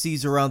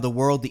crises around the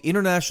world, the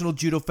International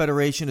Judo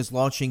Federation is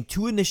launching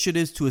 2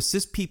 initiatives to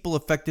assist people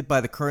affected by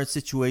the current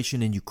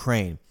situation in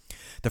Ukraine.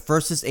 The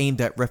first is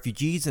aimed at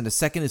refugees, and the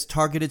second is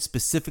targeted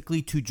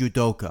specifically to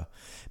judoka.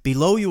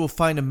 Below, you will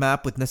find a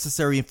map with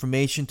necessary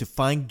information to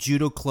find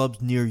judo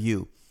clubs near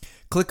you.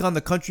 Click on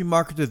the country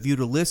marker to view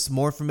the list.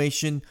 More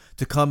information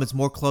to come as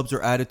more clubs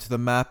are added to the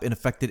map in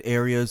affected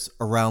areas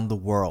around the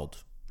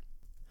world.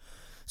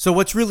 So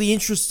what's really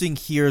interesting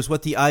here is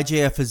what the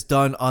IJF has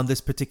done on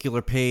this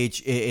particular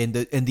page, and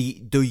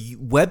the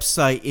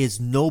website is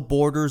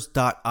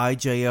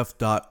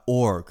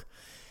noborders.ijf.org.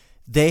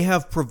 They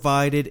have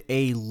provided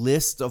a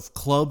list of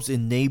clubs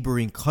in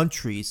neighboring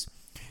countries.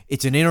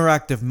 It's an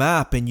interactive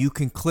map, and you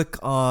can click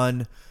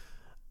on,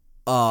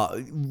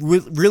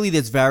 really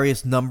there's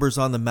various numbers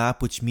on the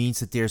map, which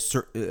means that there's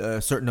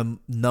a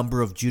certain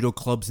number of judo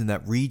clubs in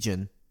that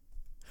region.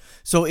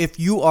 So if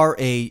you are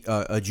a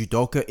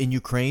judoka in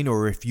Ukraine,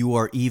 or if you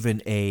are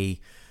even a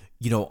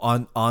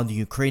on the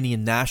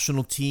Ukrainian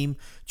national team,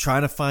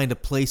 trying to find a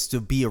place to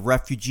be a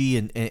refugee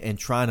and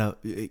trying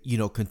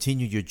to,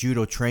 continue your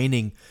judo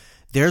training.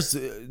 There's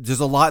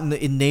a lot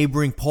in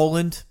neighboring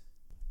Poland.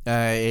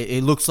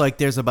 It looks like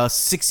there's about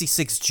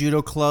 66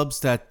 judo clubs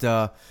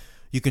that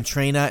you can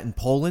train at in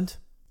Poland.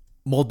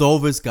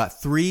 Moldova's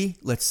got 3.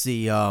 Let's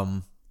see.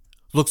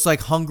 Looks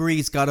like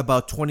Hungary's got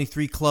about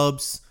 23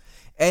 clubs.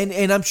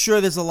 And I'm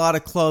sure there's a lot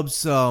of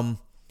clubs in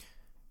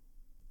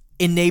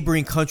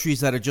neighboring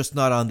countries that are just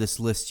not on this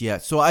list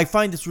yet. So I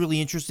find this really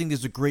interesting.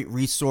 There's a great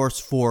resource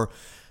for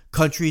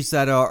countries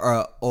that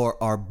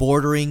are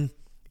bordering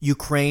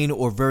Ukraine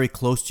or very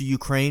close to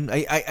Ukraine.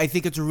 I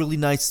think it's a really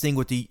nice thing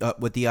what the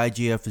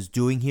IJF is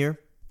doing here.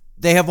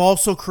 They have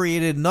also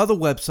created another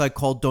website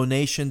called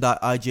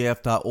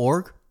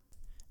donation.ijf.org,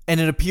 and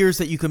it appears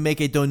that you can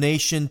make a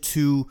donation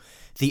to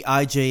the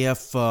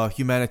IJF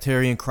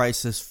Humanitarian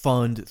Crisis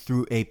Fund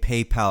through a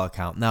PayPal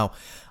account. Now,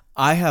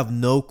 I have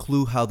no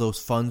clue how those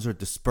funds are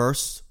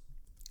dispersed,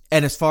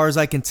 and as far as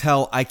I can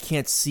tell, I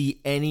can't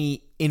see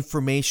any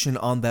information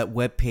on that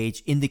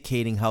webpage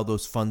indicating how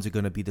those funds are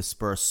going to be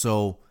dispersed.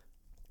 So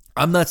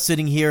I'm not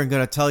sitting here and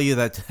going to tell you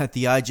that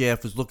the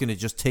IJF is looking to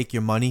just take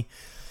your money,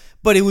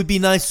 but it would be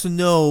nice to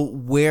know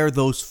where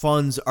those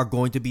funds are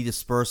going to be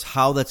dispersed,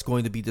 how that's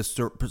going to be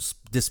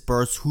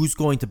dispersed, who's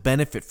going to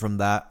benefit from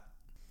that.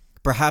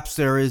 Perhaps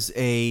there is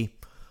a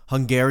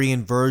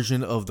Hungarian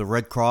version of the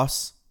Red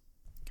Cross.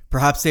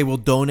 Perhaps they will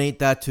donate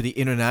that to the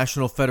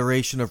International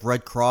Federation of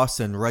Red Cross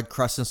and Red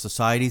Crescent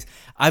Societies.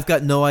 I've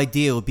got no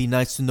idea. It would be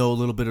nice to know a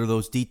little bit of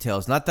those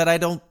details. Not that I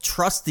don't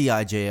trust the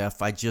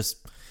IJF. I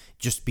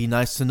just be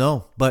nice to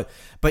know. But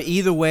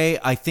either way,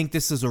 I think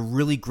this is a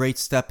really great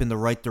step in the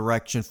right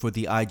direction for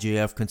the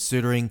IJF,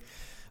 considering,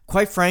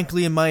 quite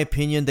frankly, in my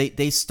opinion,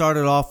 they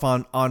started off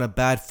on a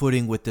bad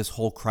footing with this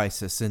whole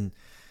crisis. And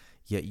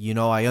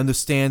yeah, I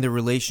understand the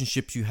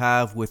relationships you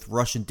have with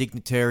Russian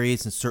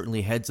dignitaries and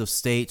certainly heads of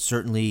state,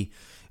 certainly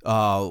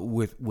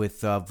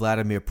with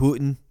Vladimir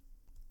Putin.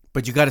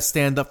 But you got to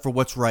stand up for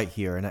what's right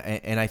here,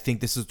 and I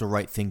think this is the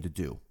right thing to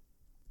do.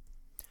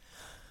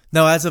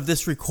 Now, as of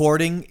this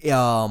recording,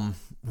 it's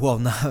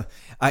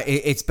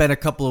been a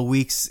couple of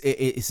weeks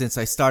since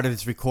I started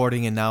this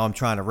recording, and now I'm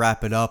trying to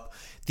wrap it up.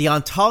 The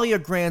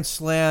Antalya Grand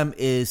Slam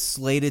is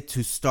slated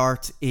to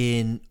start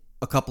in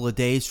a couple of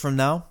days from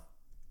now.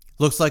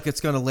 Looks like it's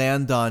going to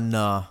land on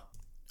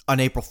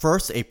April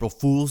 1st, April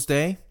Fool's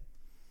Day.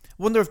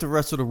 Wonder if the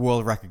rest of the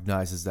world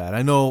recognizes that.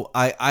 I know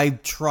I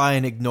try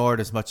and ignore it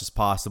as much as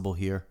possible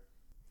here.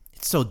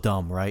 It's so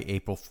dumb, right?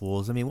 April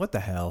Fools. I mean, what the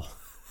hell?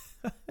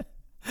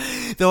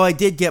 Though I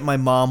did get my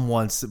mom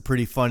once,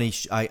 pretty funny.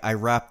 I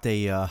wrapped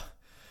a,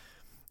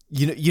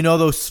 you know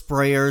those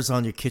sprayers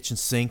on your kitchen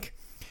sink?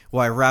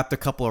 Well, I wrapped a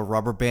couple of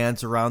rubber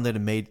bands around it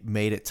and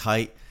made it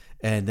tight.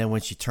 And then when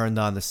she turned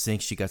on the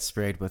sink, she got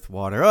sprayed with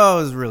water. Oh,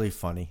 it was really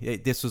funny.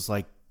 This was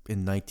like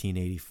in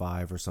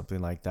 1985 or something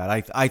like that.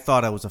 I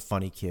thought I was a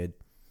funny kid.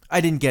 I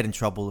didn't get in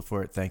trouble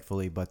for it,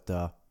 thankfully. But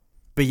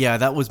yeah,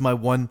 that was my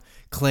one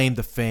claim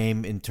to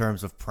fame in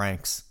terms of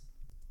pranks.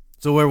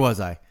 So where was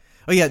I?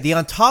 Oh yeah, the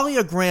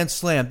Antalya Grand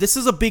Slam. This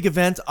is a big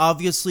event.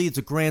 Obviously, it's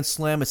a Grand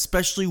Slam,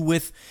 especially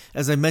with,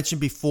 as I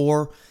mentioned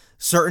before,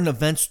 certain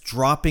events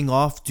dropping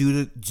off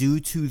due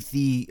to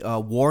the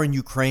war in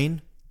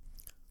Ukraine.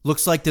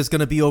 Looks like there's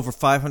going to be over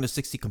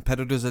 560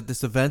 competitors at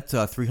this event,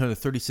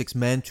 336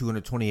 men,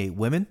 228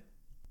 women.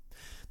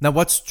 Now,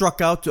 what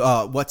stuck out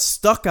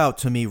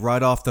to me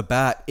right off the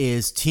bat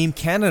is Team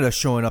Canada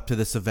showing up to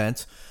this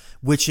event,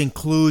 which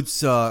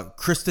includes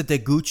Krista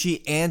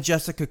Deguchi and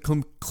Jessica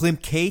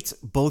Klimkate,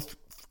 both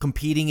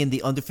competing in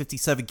the under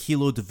 57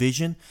 kilo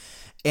division.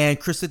 And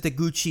Krista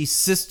Deguchi's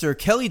sister,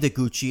 Kelly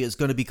Deguchi, is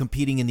going to be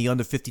competing in the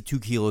under 52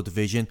 kilo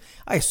division.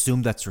 I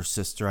assume that's her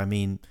sister. I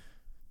mean,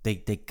 they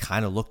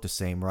kind of look the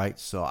same, right?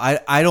 So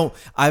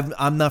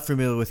I'm not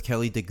familiar with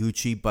Kelly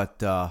Deguchi,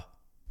 but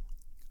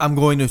I'm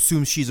going to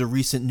assume she's a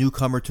recent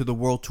newcomer to the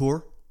World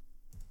Tour.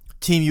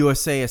 Team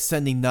USA is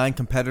sending 9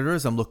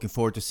 competitors. I'm looking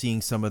forward to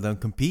seeing some of them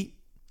compete,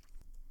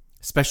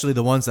 especially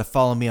the ones that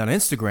follow me on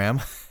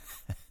Instagram.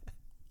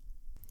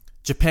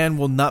 Japan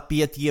will not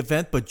be at the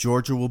event, but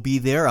Georgia will be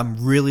there.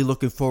 I'm really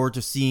looking forward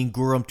to seeing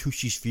Guram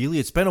Tushishvili.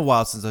 It's been a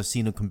while since I've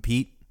seen him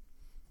compete.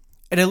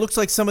 And it looks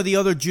like some of the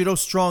other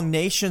judo-strong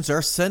nations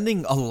are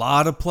sending a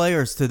lot of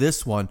players to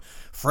this one.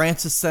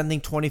 France is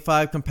sending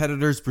 25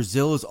 competitors.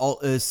 Brazil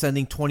is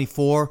sending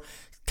 24.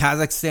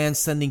 Kazakhstan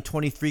sending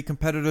 23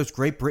 competitors.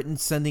 Great Britain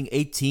sending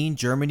 18.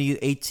 Germany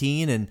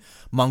 18. And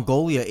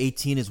Mongolia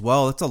 18 as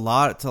well. It's a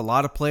lot. It's a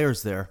lot of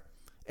players there.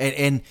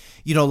 And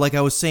you know, like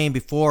I was saying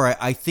before,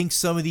 I think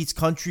some of these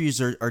countries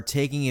are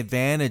taking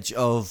advantage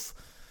of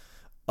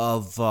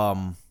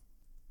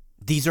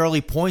these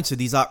early points or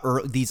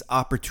these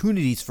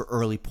opportunities for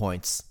early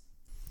points.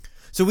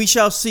 So we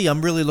shall see.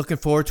 I'm really looking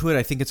forward to it.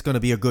 I think it's going to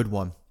be a good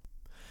one.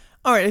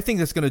 All right, I think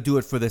that's going to do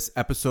it for this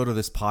episode of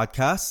this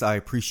podcast. I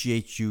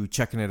appreciate you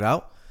checking it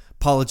out.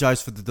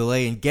 Apologize for the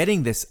delay in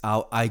getting this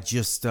out. I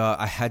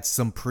had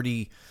some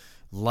pretty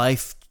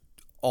life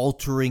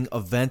life-altering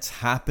events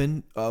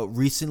happen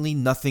recently.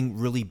 Nothing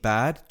really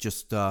bad.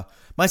 Just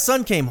my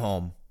son came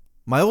home.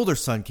 My older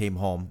son came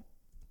home.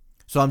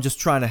 So I'm just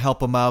trying to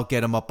help him out,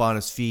 get him up on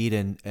his feet,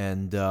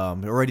 and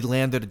already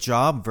landed a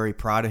job. I'm very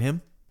proud of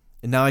him.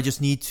 And now I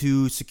just need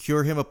to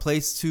secure him a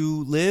place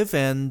to live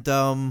and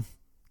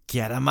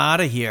get him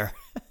out of here.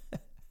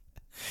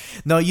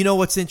 No, you know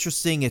what's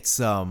interesting? It's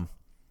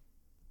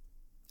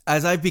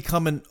as I've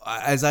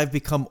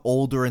become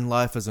older in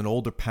life, as an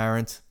older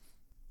parent,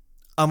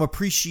 I'm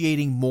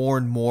appreciating more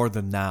and more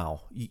the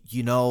now.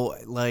 You know,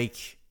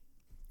 like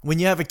when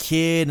you have a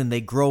kid and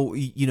they grow,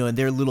 you know, and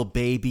they're a little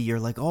baby, you're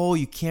like, oh,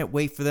 you can't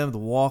wait for them to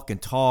walk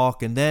and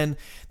talk. And then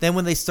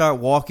when they start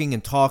walking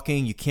and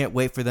talking, you can't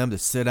wait for them to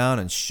sit down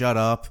and shut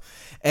up.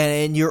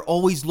 And you're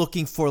always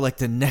looking for like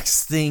the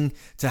next thing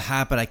to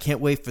happen. I can't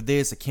wait for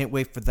this. I can't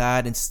wait for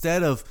that.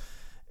 Instead of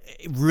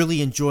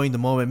really enjoying the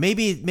moment.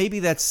 Maybe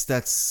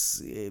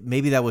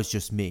that was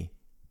just me.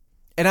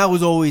 And I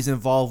was always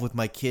involved with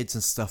my kids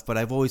and stuff, but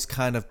I've always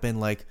kind of been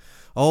like,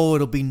 oh,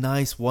 it'll be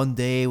nice one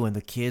day when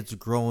the kids are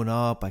growing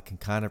up, I can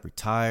kind of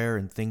retire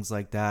and things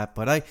like that.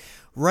 But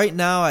right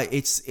now,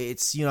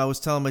 it's you know, I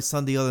was telling my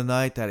son the other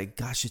night that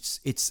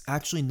it's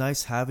actually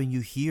nice having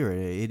you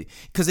here,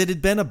 because it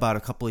had been about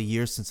a couple of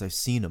years since I've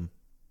seen him,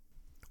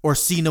 or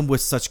seen him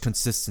with such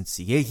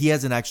consistency. He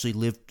hasn't actually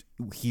lived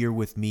here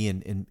with me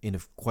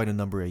in quite a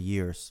number of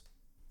years.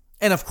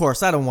 And of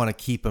course, I don't want to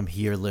keep him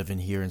here, living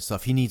here and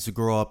stuff. He needs to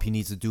grow up. He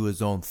needs to do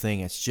his own thing.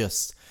 It's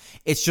just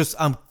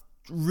I'm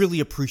really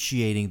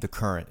appreciating the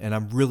current, and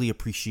I'm really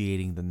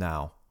appreciating the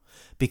now,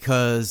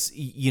 because,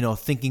 you know,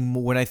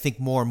 when I think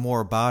more and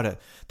more about it,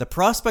 the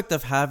prospect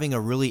of having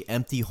a really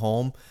empty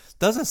home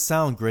doesn't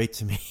sound great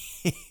to me.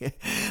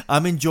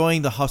 I'm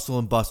enjoying the hustle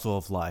and bustle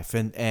of life,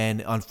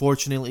 and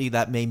unfortunately,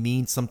 that may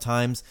mean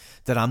sometimes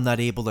that I'm not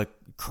able to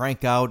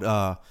crank out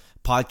a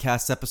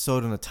podcast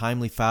episode in a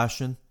timely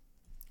fashion.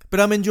 But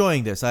I'm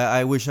enjoying this.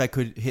 I wish I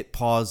could hit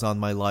pause on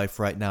my life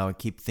right now and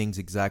keep things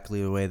exactly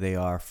the way they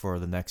are for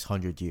the next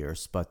 100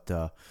 years. But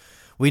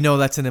we know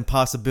that's an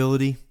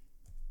impossibility.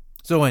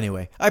 So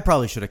anyway, I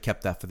probably should have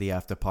kept that for the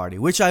after party,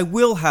 which I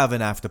will have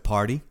an after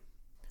party.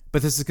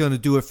 But this is going to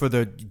do it for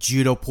the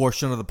judo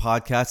portion of the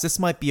podcast. This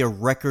might be a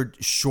record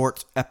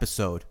short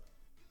episode.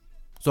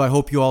 So I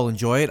hope you all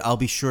enjoy it. I'll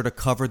be sure to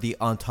cover the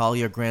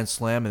Antalya Grand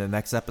Slam in the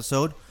next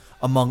episode,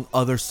 among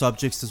other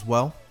subjects as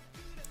well.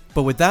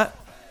 But with that,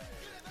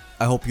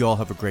 I hope you all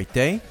have a great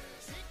day.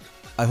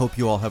 I hope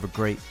you all have a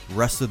great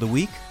rest of the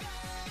week.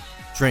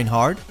 Train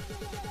hard.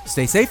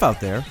 Stay safe out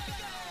there.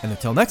 And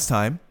until next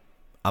time,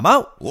 I'm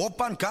out.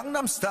 Oppan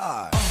Gangnam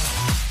Style.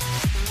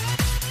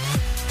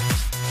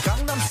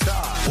 Gangnam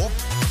Style.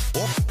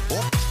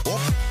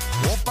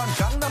 Oppan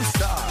Gangnam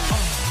Style.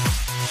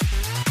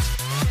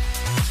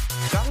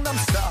 Gangnam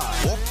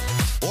Style.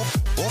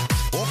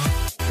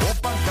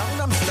 Oppan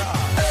Gangnam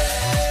Style.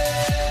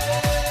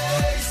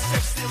 Hey,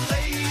 sexy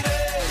lady.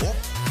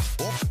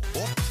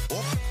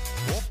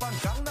 Oppan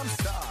Gangnam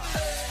Style.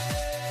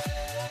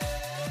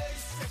 Hey,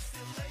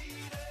 sexy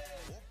lady.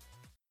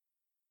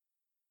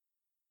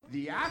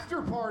 The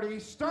after party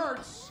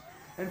starts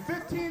in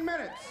 15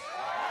 minutes.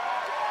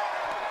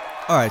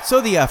 All right,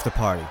 so the after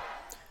party.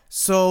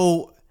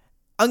 So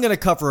I'm going to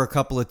cover a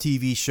couple of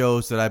TV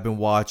shows that I've been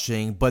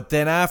watching, but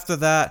then after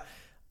that,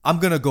 I'm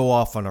going to go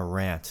off on a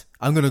rant.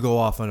 I'm going to go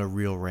off on a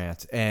real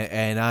rant,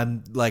 and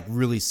I'm like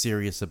really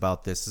serious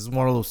about this. This is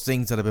one of those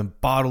things that I've been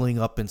bottling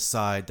up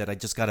inside that I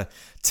just got to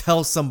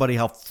tell somebody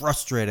how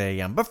frustrated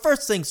I am. But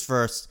first things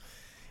first,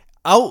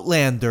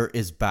 Outlander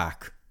is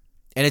back,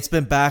 and it's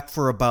been back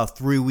for about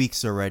 3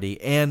 weeks already,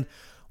 and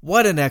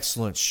what an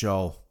excellent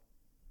show.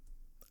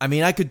 I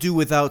mean, I could do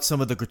without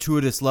some of the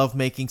gratuitous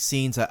lovemaking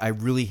scenes. I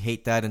really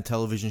hate that in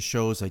television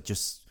shows. I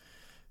just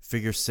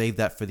figure save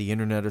that for the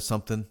internet or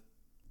something.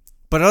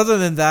 But other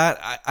than that,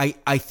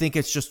 I think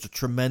it's just a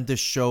tremendous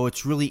show.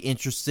 It's really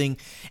interesting.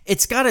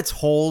 It's got its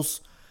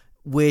holes,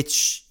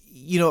 which,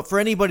 you know, for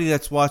anybody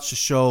that's watched the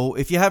show,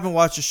 if you haven't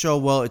watched the show,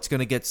 well, it's going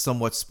to get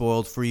somewhat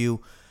spoiled for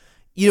you.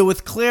 You know,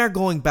 with Claire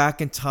going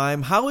back in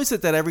time, how is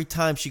it that every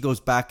time she goes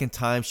back in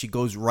time, she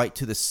goes right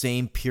to the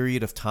same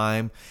period of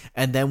time,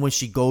 and then when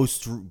she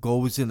goes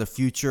in the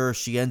future,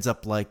 she ends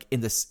up like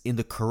in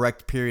the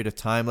correct period of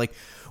time? Like,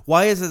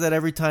 why is it that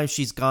every time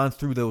she's gone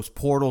through those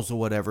portals or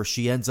whatever,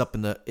 she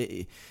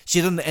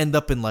doesn't end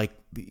up in like,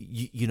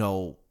 you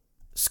know,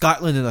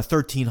 Scotland in the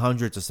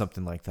 1300s or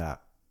something like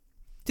that?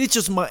 It's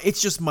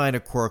just minor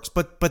quirks,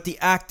 but the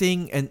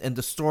acting and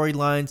the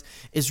storylines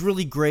is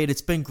really great.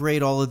 It's been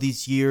great all of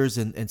these years,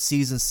 and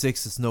season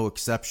 6 is no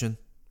exception.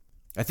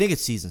 I think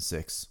it's season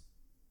 6.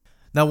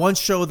 Now, one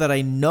show that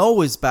I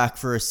know is back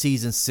for a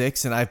season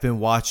 6, and I've been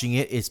watching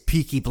it, is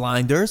Peaky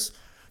Blinders.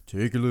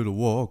 Take a little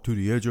walk to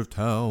the edge of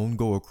town,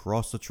 go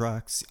across the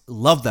tracks.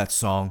 Love that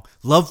song.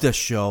 Love this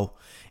show.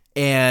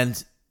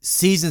 And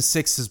season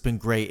 6 has been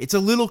great. It's a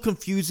little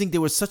confusing.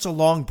 There was such a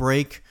long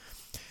break.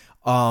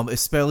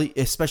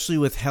 Especially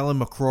with Helen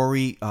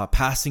McCrory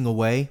passing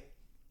away,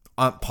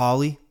 Aunt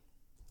Polly.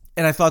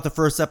 And I thought the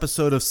first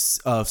episode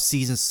of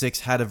season 6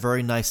 had a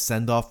very nice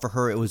send-off for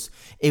her. It was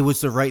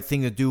the right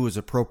thing to do. It was an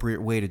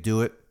appropriate way to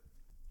do it.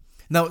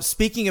 Now,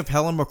 speaking of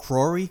Helen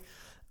McCrory,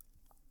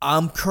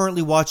 I'm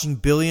currently watching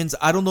Billions.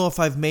 I don't know if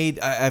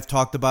I've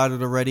talked about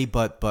it already,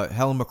 but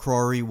Helen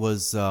McCrory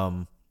was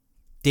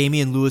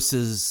Damian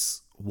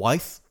Lewis's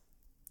wife.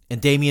 And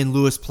Damian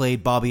Lewis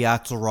played Bobby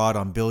Axelrod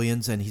on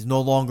Billions, and he's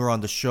no longer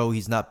on the show.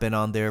 He's not been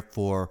on there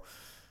for...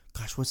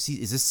 Gosh,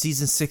 is this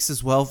season 6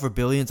 as well for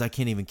Billions? I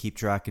can't even keep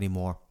track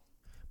anymore.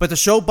 But the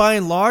show, by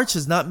and large,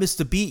 has not missed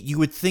a beat. You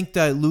would think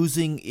that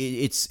losing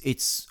its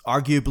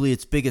arguably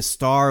its biggest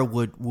star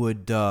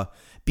would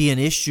be an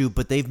issue,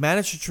 but they've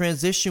managed to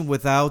transition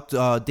without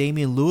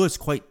Damian Lewis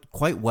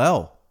quite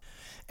well.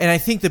 And I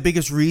think the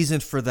biggest reason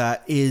for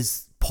that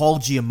is Paul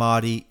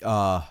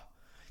Giamatti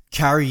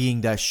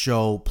carrying that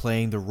show,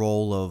 playing the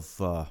role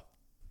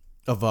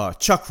of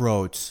Chuck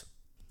Rhodes.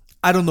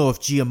 I don't know if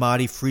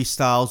Giamatti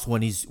freestyles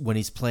when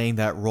he's playing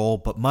that role,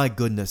 but my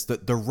goodness,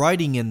 the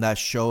writing in that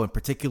show, and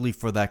particularly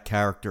for that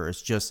character,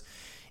 is just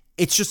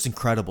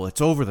incredible.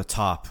 It's over the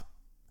top,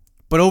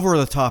 but over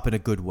the top in a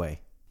good way.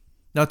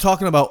 Now,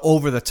 talking about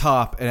over the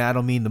top, and I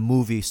don't mean the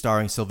movie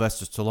starring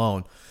Sylvester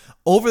Stallone,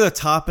 over the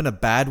top in a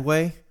bad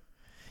way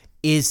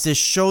is this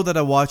show that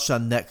I watched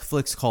on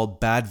Netflix called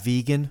Bad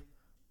Vegan.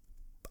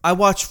 I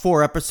watched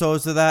 4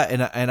 episodes of that,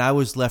 and I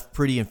was left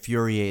pretty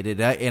infuriated.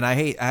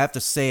 I have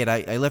to say it,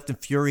 I left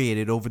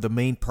infuriated over the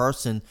main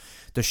person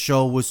the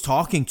show was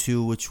talking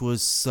to, which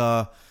was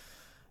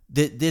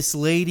this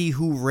lady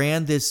who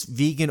ran this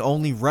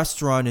vegan-only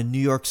restaurant in New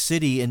York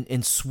City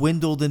and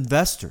swindled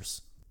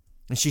investors.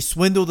 And she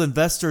swindled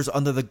investors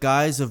under the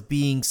guise of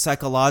being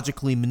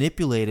psychologically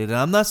manipulated, and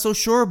I'm not so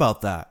sure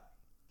about that.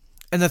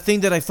 And the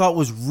thing that I thought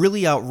was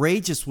really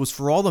outrageous was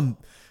for all the...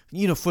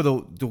 for the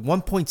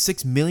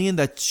 $1.6 million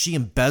that she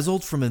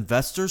embezzled from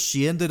investors,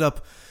 she ended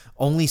up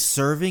only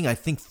serving, I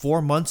think,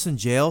 4 months in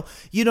jail.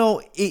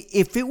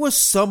 If it was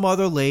some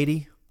other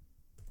lady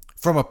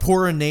from a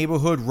poorer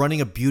neighborhood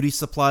running a beauty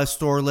supply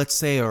store, let's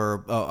say,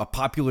 or a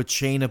popular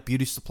chain of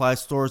beauty supply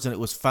stores, and it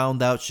was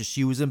found out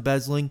she was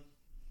embezzling,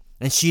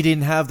 and she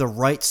didn't have the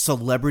right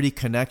celebrity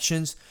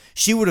connections,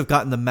 she would have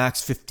gotten the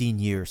max 15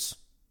 years.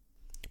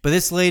 But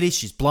this lady,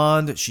 she's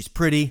blonde, she's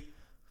pretty.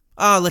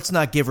 Let's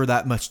not give her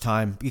that much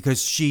time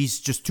because she's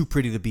just too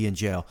pretty to be in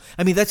jail.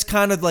 I mean, that's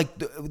kind of like,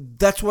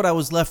 that's what I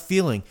was left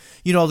feeling.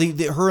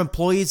 Her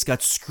employees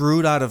got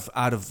screwed out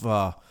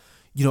of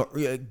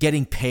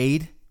getting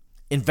paid.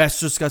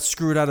 Investors got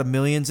screwed out of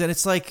millions. And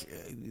it's like,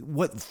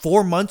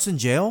 4 months in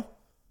jail?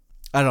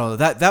 I don't know.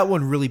 That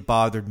one really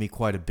bothered me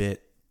quite a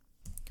bit.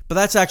 But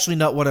that's actually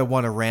not what I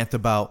want to rant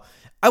about.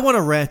 I want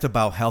to rant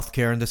about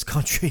healthcare in this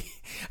country.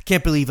 I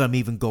can't believe I'm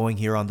even going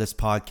here on this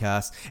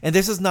podcast. And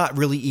this is not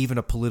really even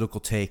a political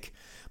take.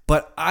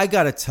 But I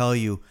got to tell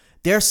you,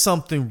 there's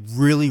something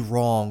really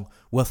wrong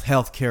with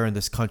healthcare in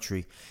this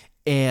country.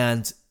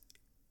 And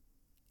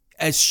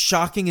as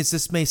shocking as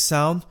this may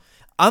sound,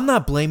 I'm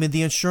not blaming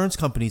the insurance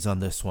companies on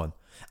this one.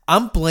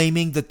 I'm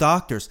blaming the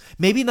doctors.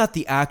 Maybe not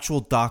the actual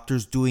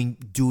doctors doing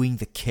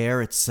the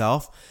care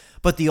itself,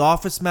 but the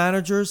office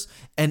managers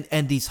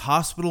and these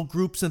hospital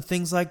groups and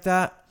things like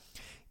that.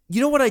 You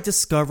know what I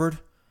discovered?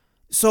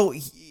 So,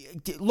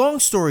 long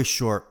story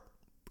short,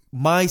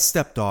 my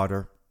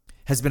stepdaughter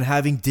has been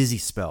having dizzy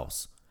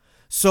spells.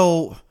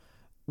 So,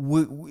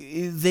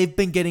 they've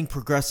been getting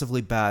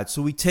progressively bad.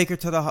 So we take her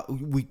to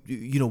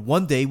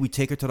one day we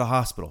take her to the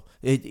hospital.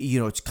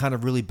 It's kind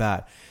of really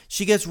bad.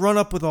 She gets run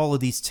up with all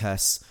of these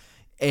tests,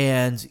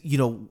 and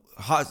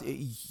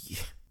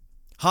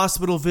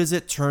hospital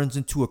visit turns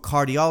into a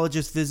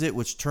cardiologist visit,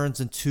 which turns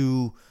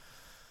into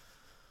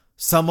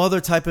some other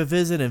type of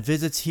visit, and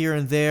visits here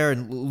and there.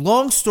 And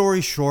long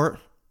story short,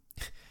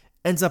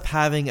 ends up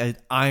having an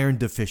iron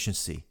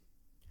deficiency.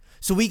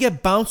 So we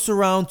get bounced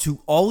around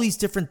to all these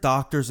different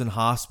doctors and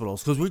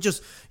hospitals because we're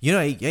just,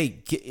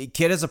 hey,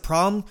 kid has a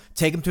problem,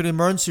 take him to the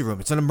emergency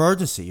room. It's an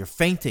emergency. You're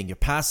fainting. You're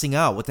passing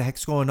out. What the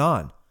heck's going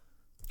on?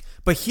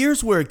 But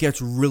here's where it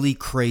gets really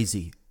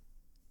crazy.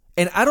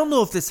 And I don't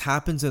know if this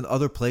happens in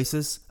other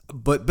places,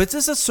 but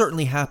this is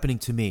certainly happening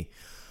to me.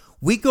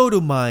 We go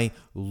to my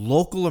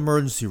local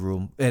emergency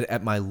room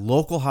at my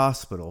local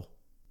hospital,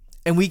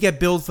 and we get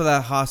billed for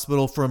that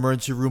hospital for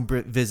emergency room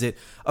visit.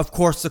 Of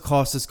course, the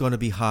cost is going to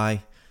be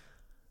high,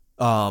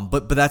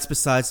 but that's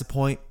besides the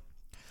point.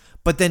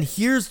 But then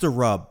here's the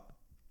rub.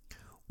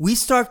 We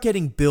start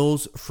getting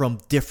bills from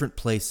different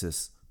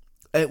places.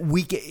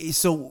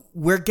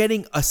 We're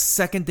getting a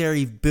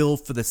secondary bill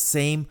for the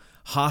same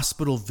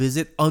hospital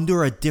visit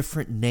under a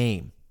different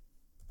name.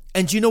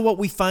 And you know what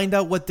we find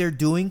out what they're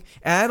doing?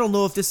 And I don't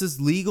know if this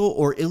is legal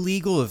or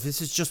illegal, if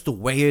this is just the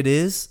way it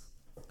is.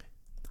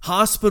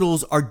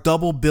 Hospitals are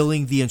double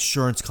billing the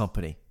insurance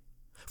company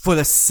for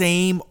the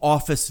same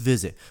office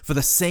visit, for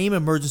the same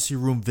emergency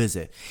room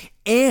visit.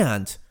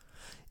 And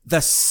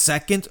the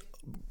second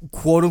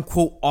quote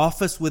unquote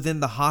office within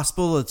the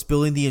hospital that's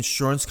billing the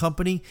insurance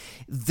company,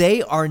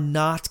 they are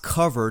not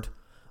covered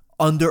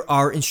under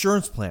our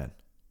insurance plan.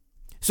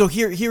 So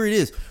here it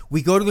is.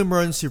 We go to the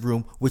emergency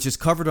room, which is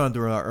covered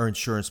under our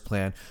insurance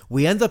plan.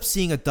 We end up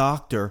seeing a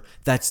doctor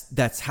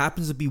that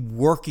happens to be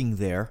working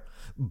there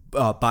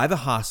by the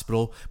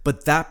hospital,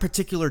 but that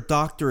particular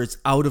doctor is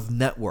out of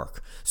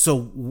network.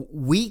 So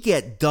we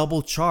get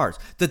double charged.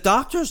 The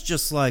doctor's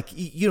just like,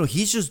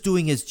 he's just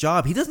doing his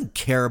job. He doesn't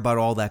care about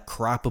all that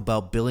crap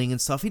about billing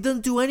and stuff. He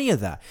doesn't do any of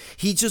that.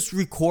 He just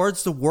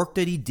records the work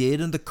that he did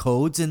and the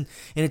codes, and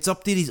it's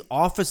up to these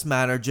office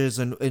managers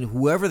and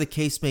whoever the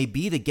case may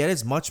be to get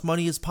as much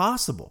money as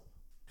possible.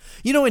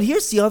 And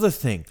here's the other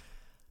thing.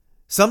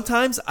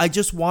 Sometimes I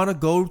just want to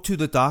go to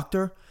the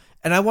doctor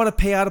and I want to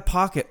pay out of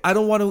pocket. I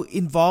don't want to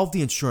involve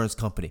the insurance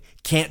company.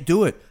 Can't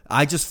do it.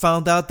 I just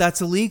found out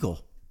that's illegal.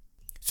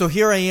 So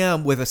here I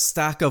am with a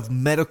stack of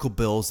medical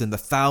bills in the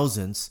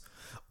thousands,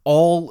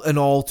 all in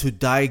all to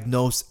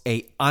diagnose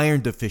a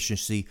iron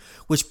deficiency,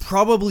 which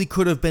probably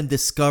could have been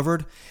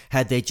discovered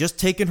had they just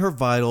taken her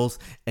vitals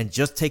and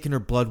just taken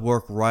her blood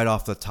work right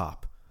off the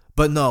top.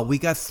 But no, we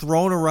got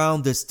thrown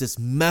around this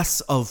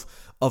mess of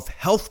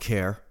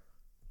healthcare,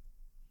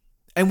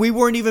 and we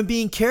weren't even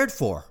being cared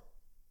for.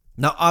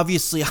 Now,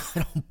 obviously, I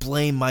don't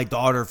blame my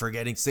daughter for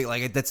getting sick.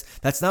 Like,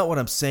 that's not what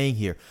I'm saying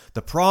here.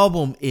 The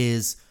problem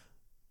is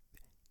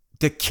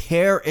the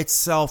care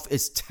itself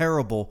is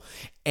terrible,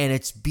 and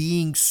it's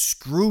being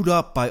screwed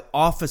up by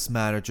office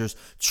managers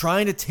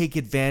trying to take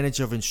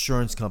advantage of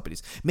insurance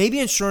companies. Maybe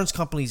insurance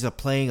companies are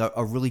playing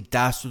a really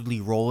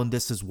dastardly role in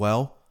this as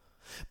well.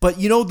 But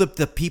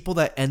the people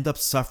that end up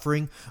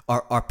suffering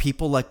are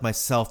people like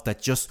myself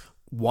that just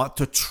want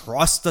to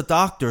trust the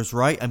doctors,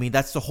 right? I mean,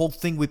 that's the whole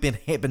thing we've been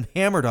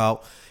hammered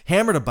about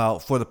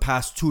for the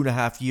past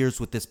 2.5 years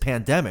with this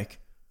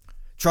pandemic.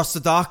 Trust the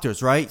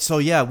doctors, right? So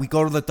yeah, we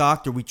go to the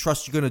doctor, we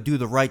trust you're going to do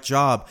the right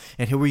job,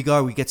 and here we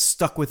go. We get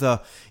stuck with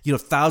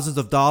thousands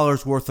of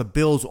dollars worth of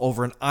bills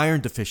over an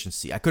iron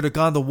deficiency. I could have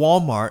gone to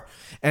Walmart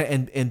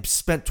and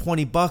spent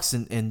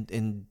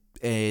 $20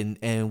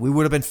 and we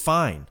would have been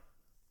fine.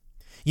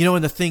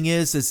 And the thing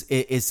is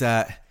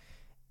that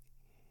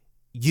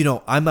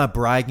I'm not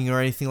bragging or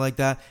anything like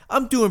that.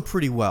 I'm doing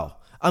pretty well.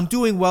 I'm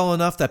doing well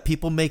enough that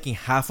people making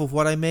half of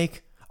what I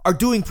make are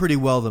doing pretty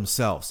well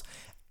themselves.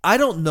 I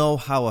don't know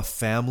how a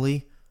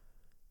family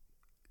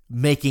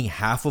making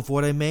half of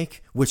what I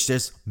make, which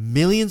there's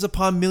millions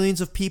upon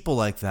millions of people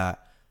like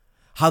that,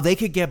 how they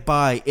could get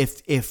by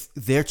if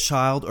their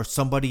child or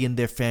somebody in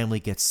their family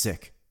gets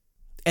sick.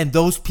 And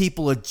those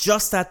people are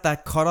just at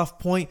that cutoff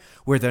point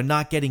where they're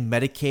not getting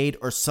Medicaid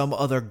or some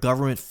other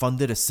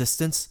government-funded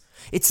assistance.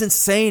 It's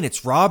insane.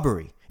 It's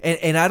robbery.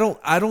 And I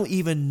don't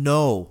even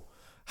know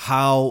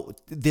how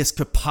this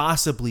could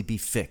possibly be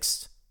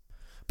fixed.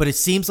 But it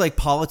seems like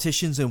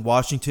politicians in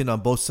Washington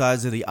on both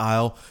sides of the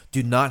aisle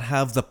do not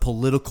have the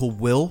political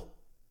will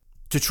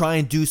to try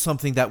and do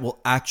something that will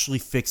actually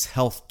fix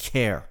health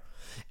care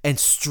and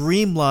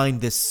streamline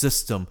this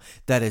system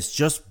that is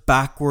just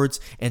backwards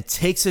and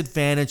takes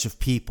advantage of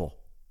people.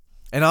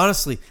 And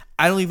honestly,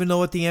 I don't even know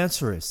what the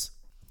answer is.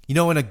 In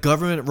a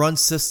government-run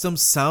system,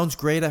 sounds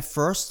great at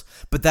first,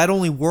 but that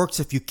only works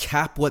if you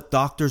cap what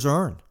doctors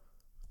earn.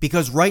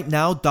 Because right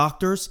now,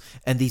 doctors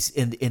and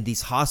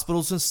these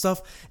hospitals and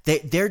stuff,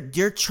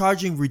 they're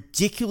charging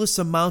ridiculous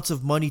amounts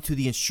of money to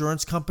the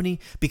insurance company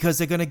because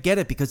they're going to get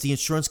it, because the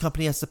insurance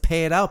company has to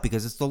pay it out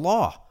because it's the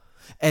law.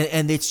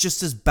 And it's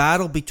just this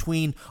battle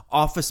between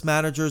office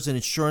managers and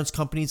insurance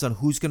companies on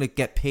who's going to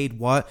get paid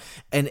what,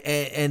 and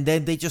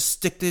then they just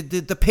stick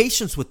the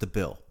patients with the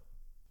bill.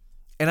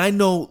 And I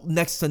know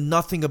next to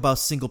nothing about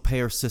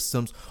single-payer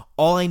systems.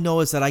 All I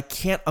know is that I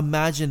can't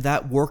imagine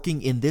that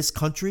working in this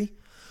country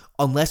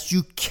unless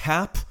you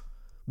cap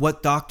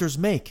what doctors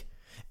make.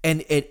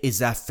 And is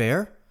that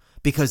fair?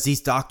 Because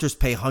these doctors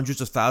pay hundreds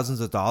of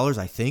thousands of dollars,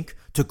 I think,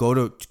 to go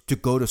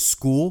to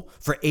school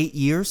for 8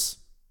 years.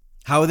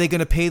 How are they going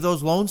to pay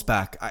those loans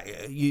back?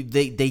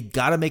 They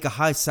got to make a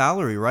high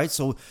salary, right?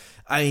 So,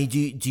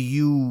 do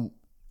you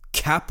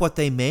cap what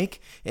they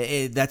make?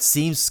 That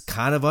seems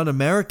kind of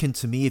un-American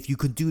to me. If you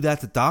could do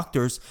that to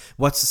doctors,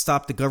 what's to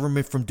stop the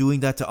government from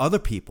doing that to other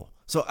people?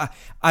 So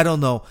I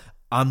don't know.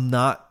 I'm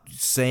not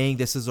saying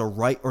this is a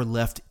right or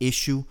left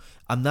issue.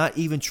 I'm not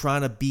even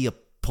trying to be a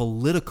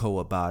politico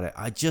about it.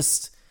 I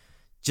just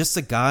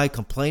a guy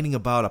complaining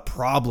about a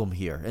problem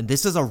here. And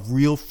this is a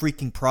real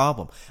freaking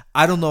problem.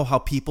 I don't know how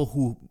people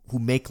who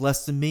make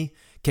less than me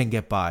can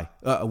get by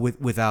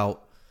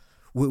without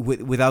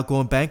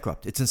going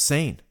bankrupt. It's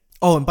insane.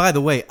 Oh, and by the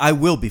way, I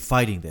will be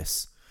fighting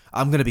this.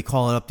 I'm going to be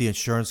calling up the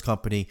insurance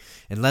company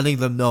and letting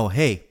them know,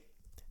 hey,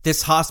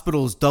 this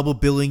hospital is double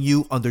billing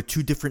you under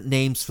 2 different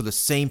names for the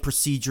same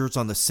procedures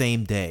on the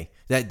same day.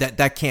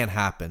 That can't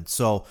happen.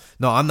 So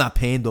no, I'm not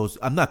paying those.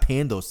 I'm not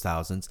paying those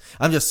thousands.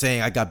 I'm just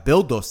saying I got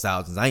billed those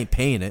thousands. I ain't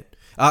paying it.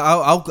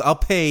 I'll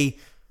pay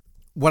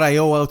what I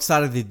owe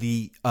outside of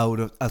the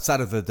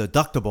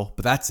deductible,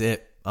 but that's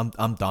it.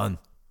 I'm done.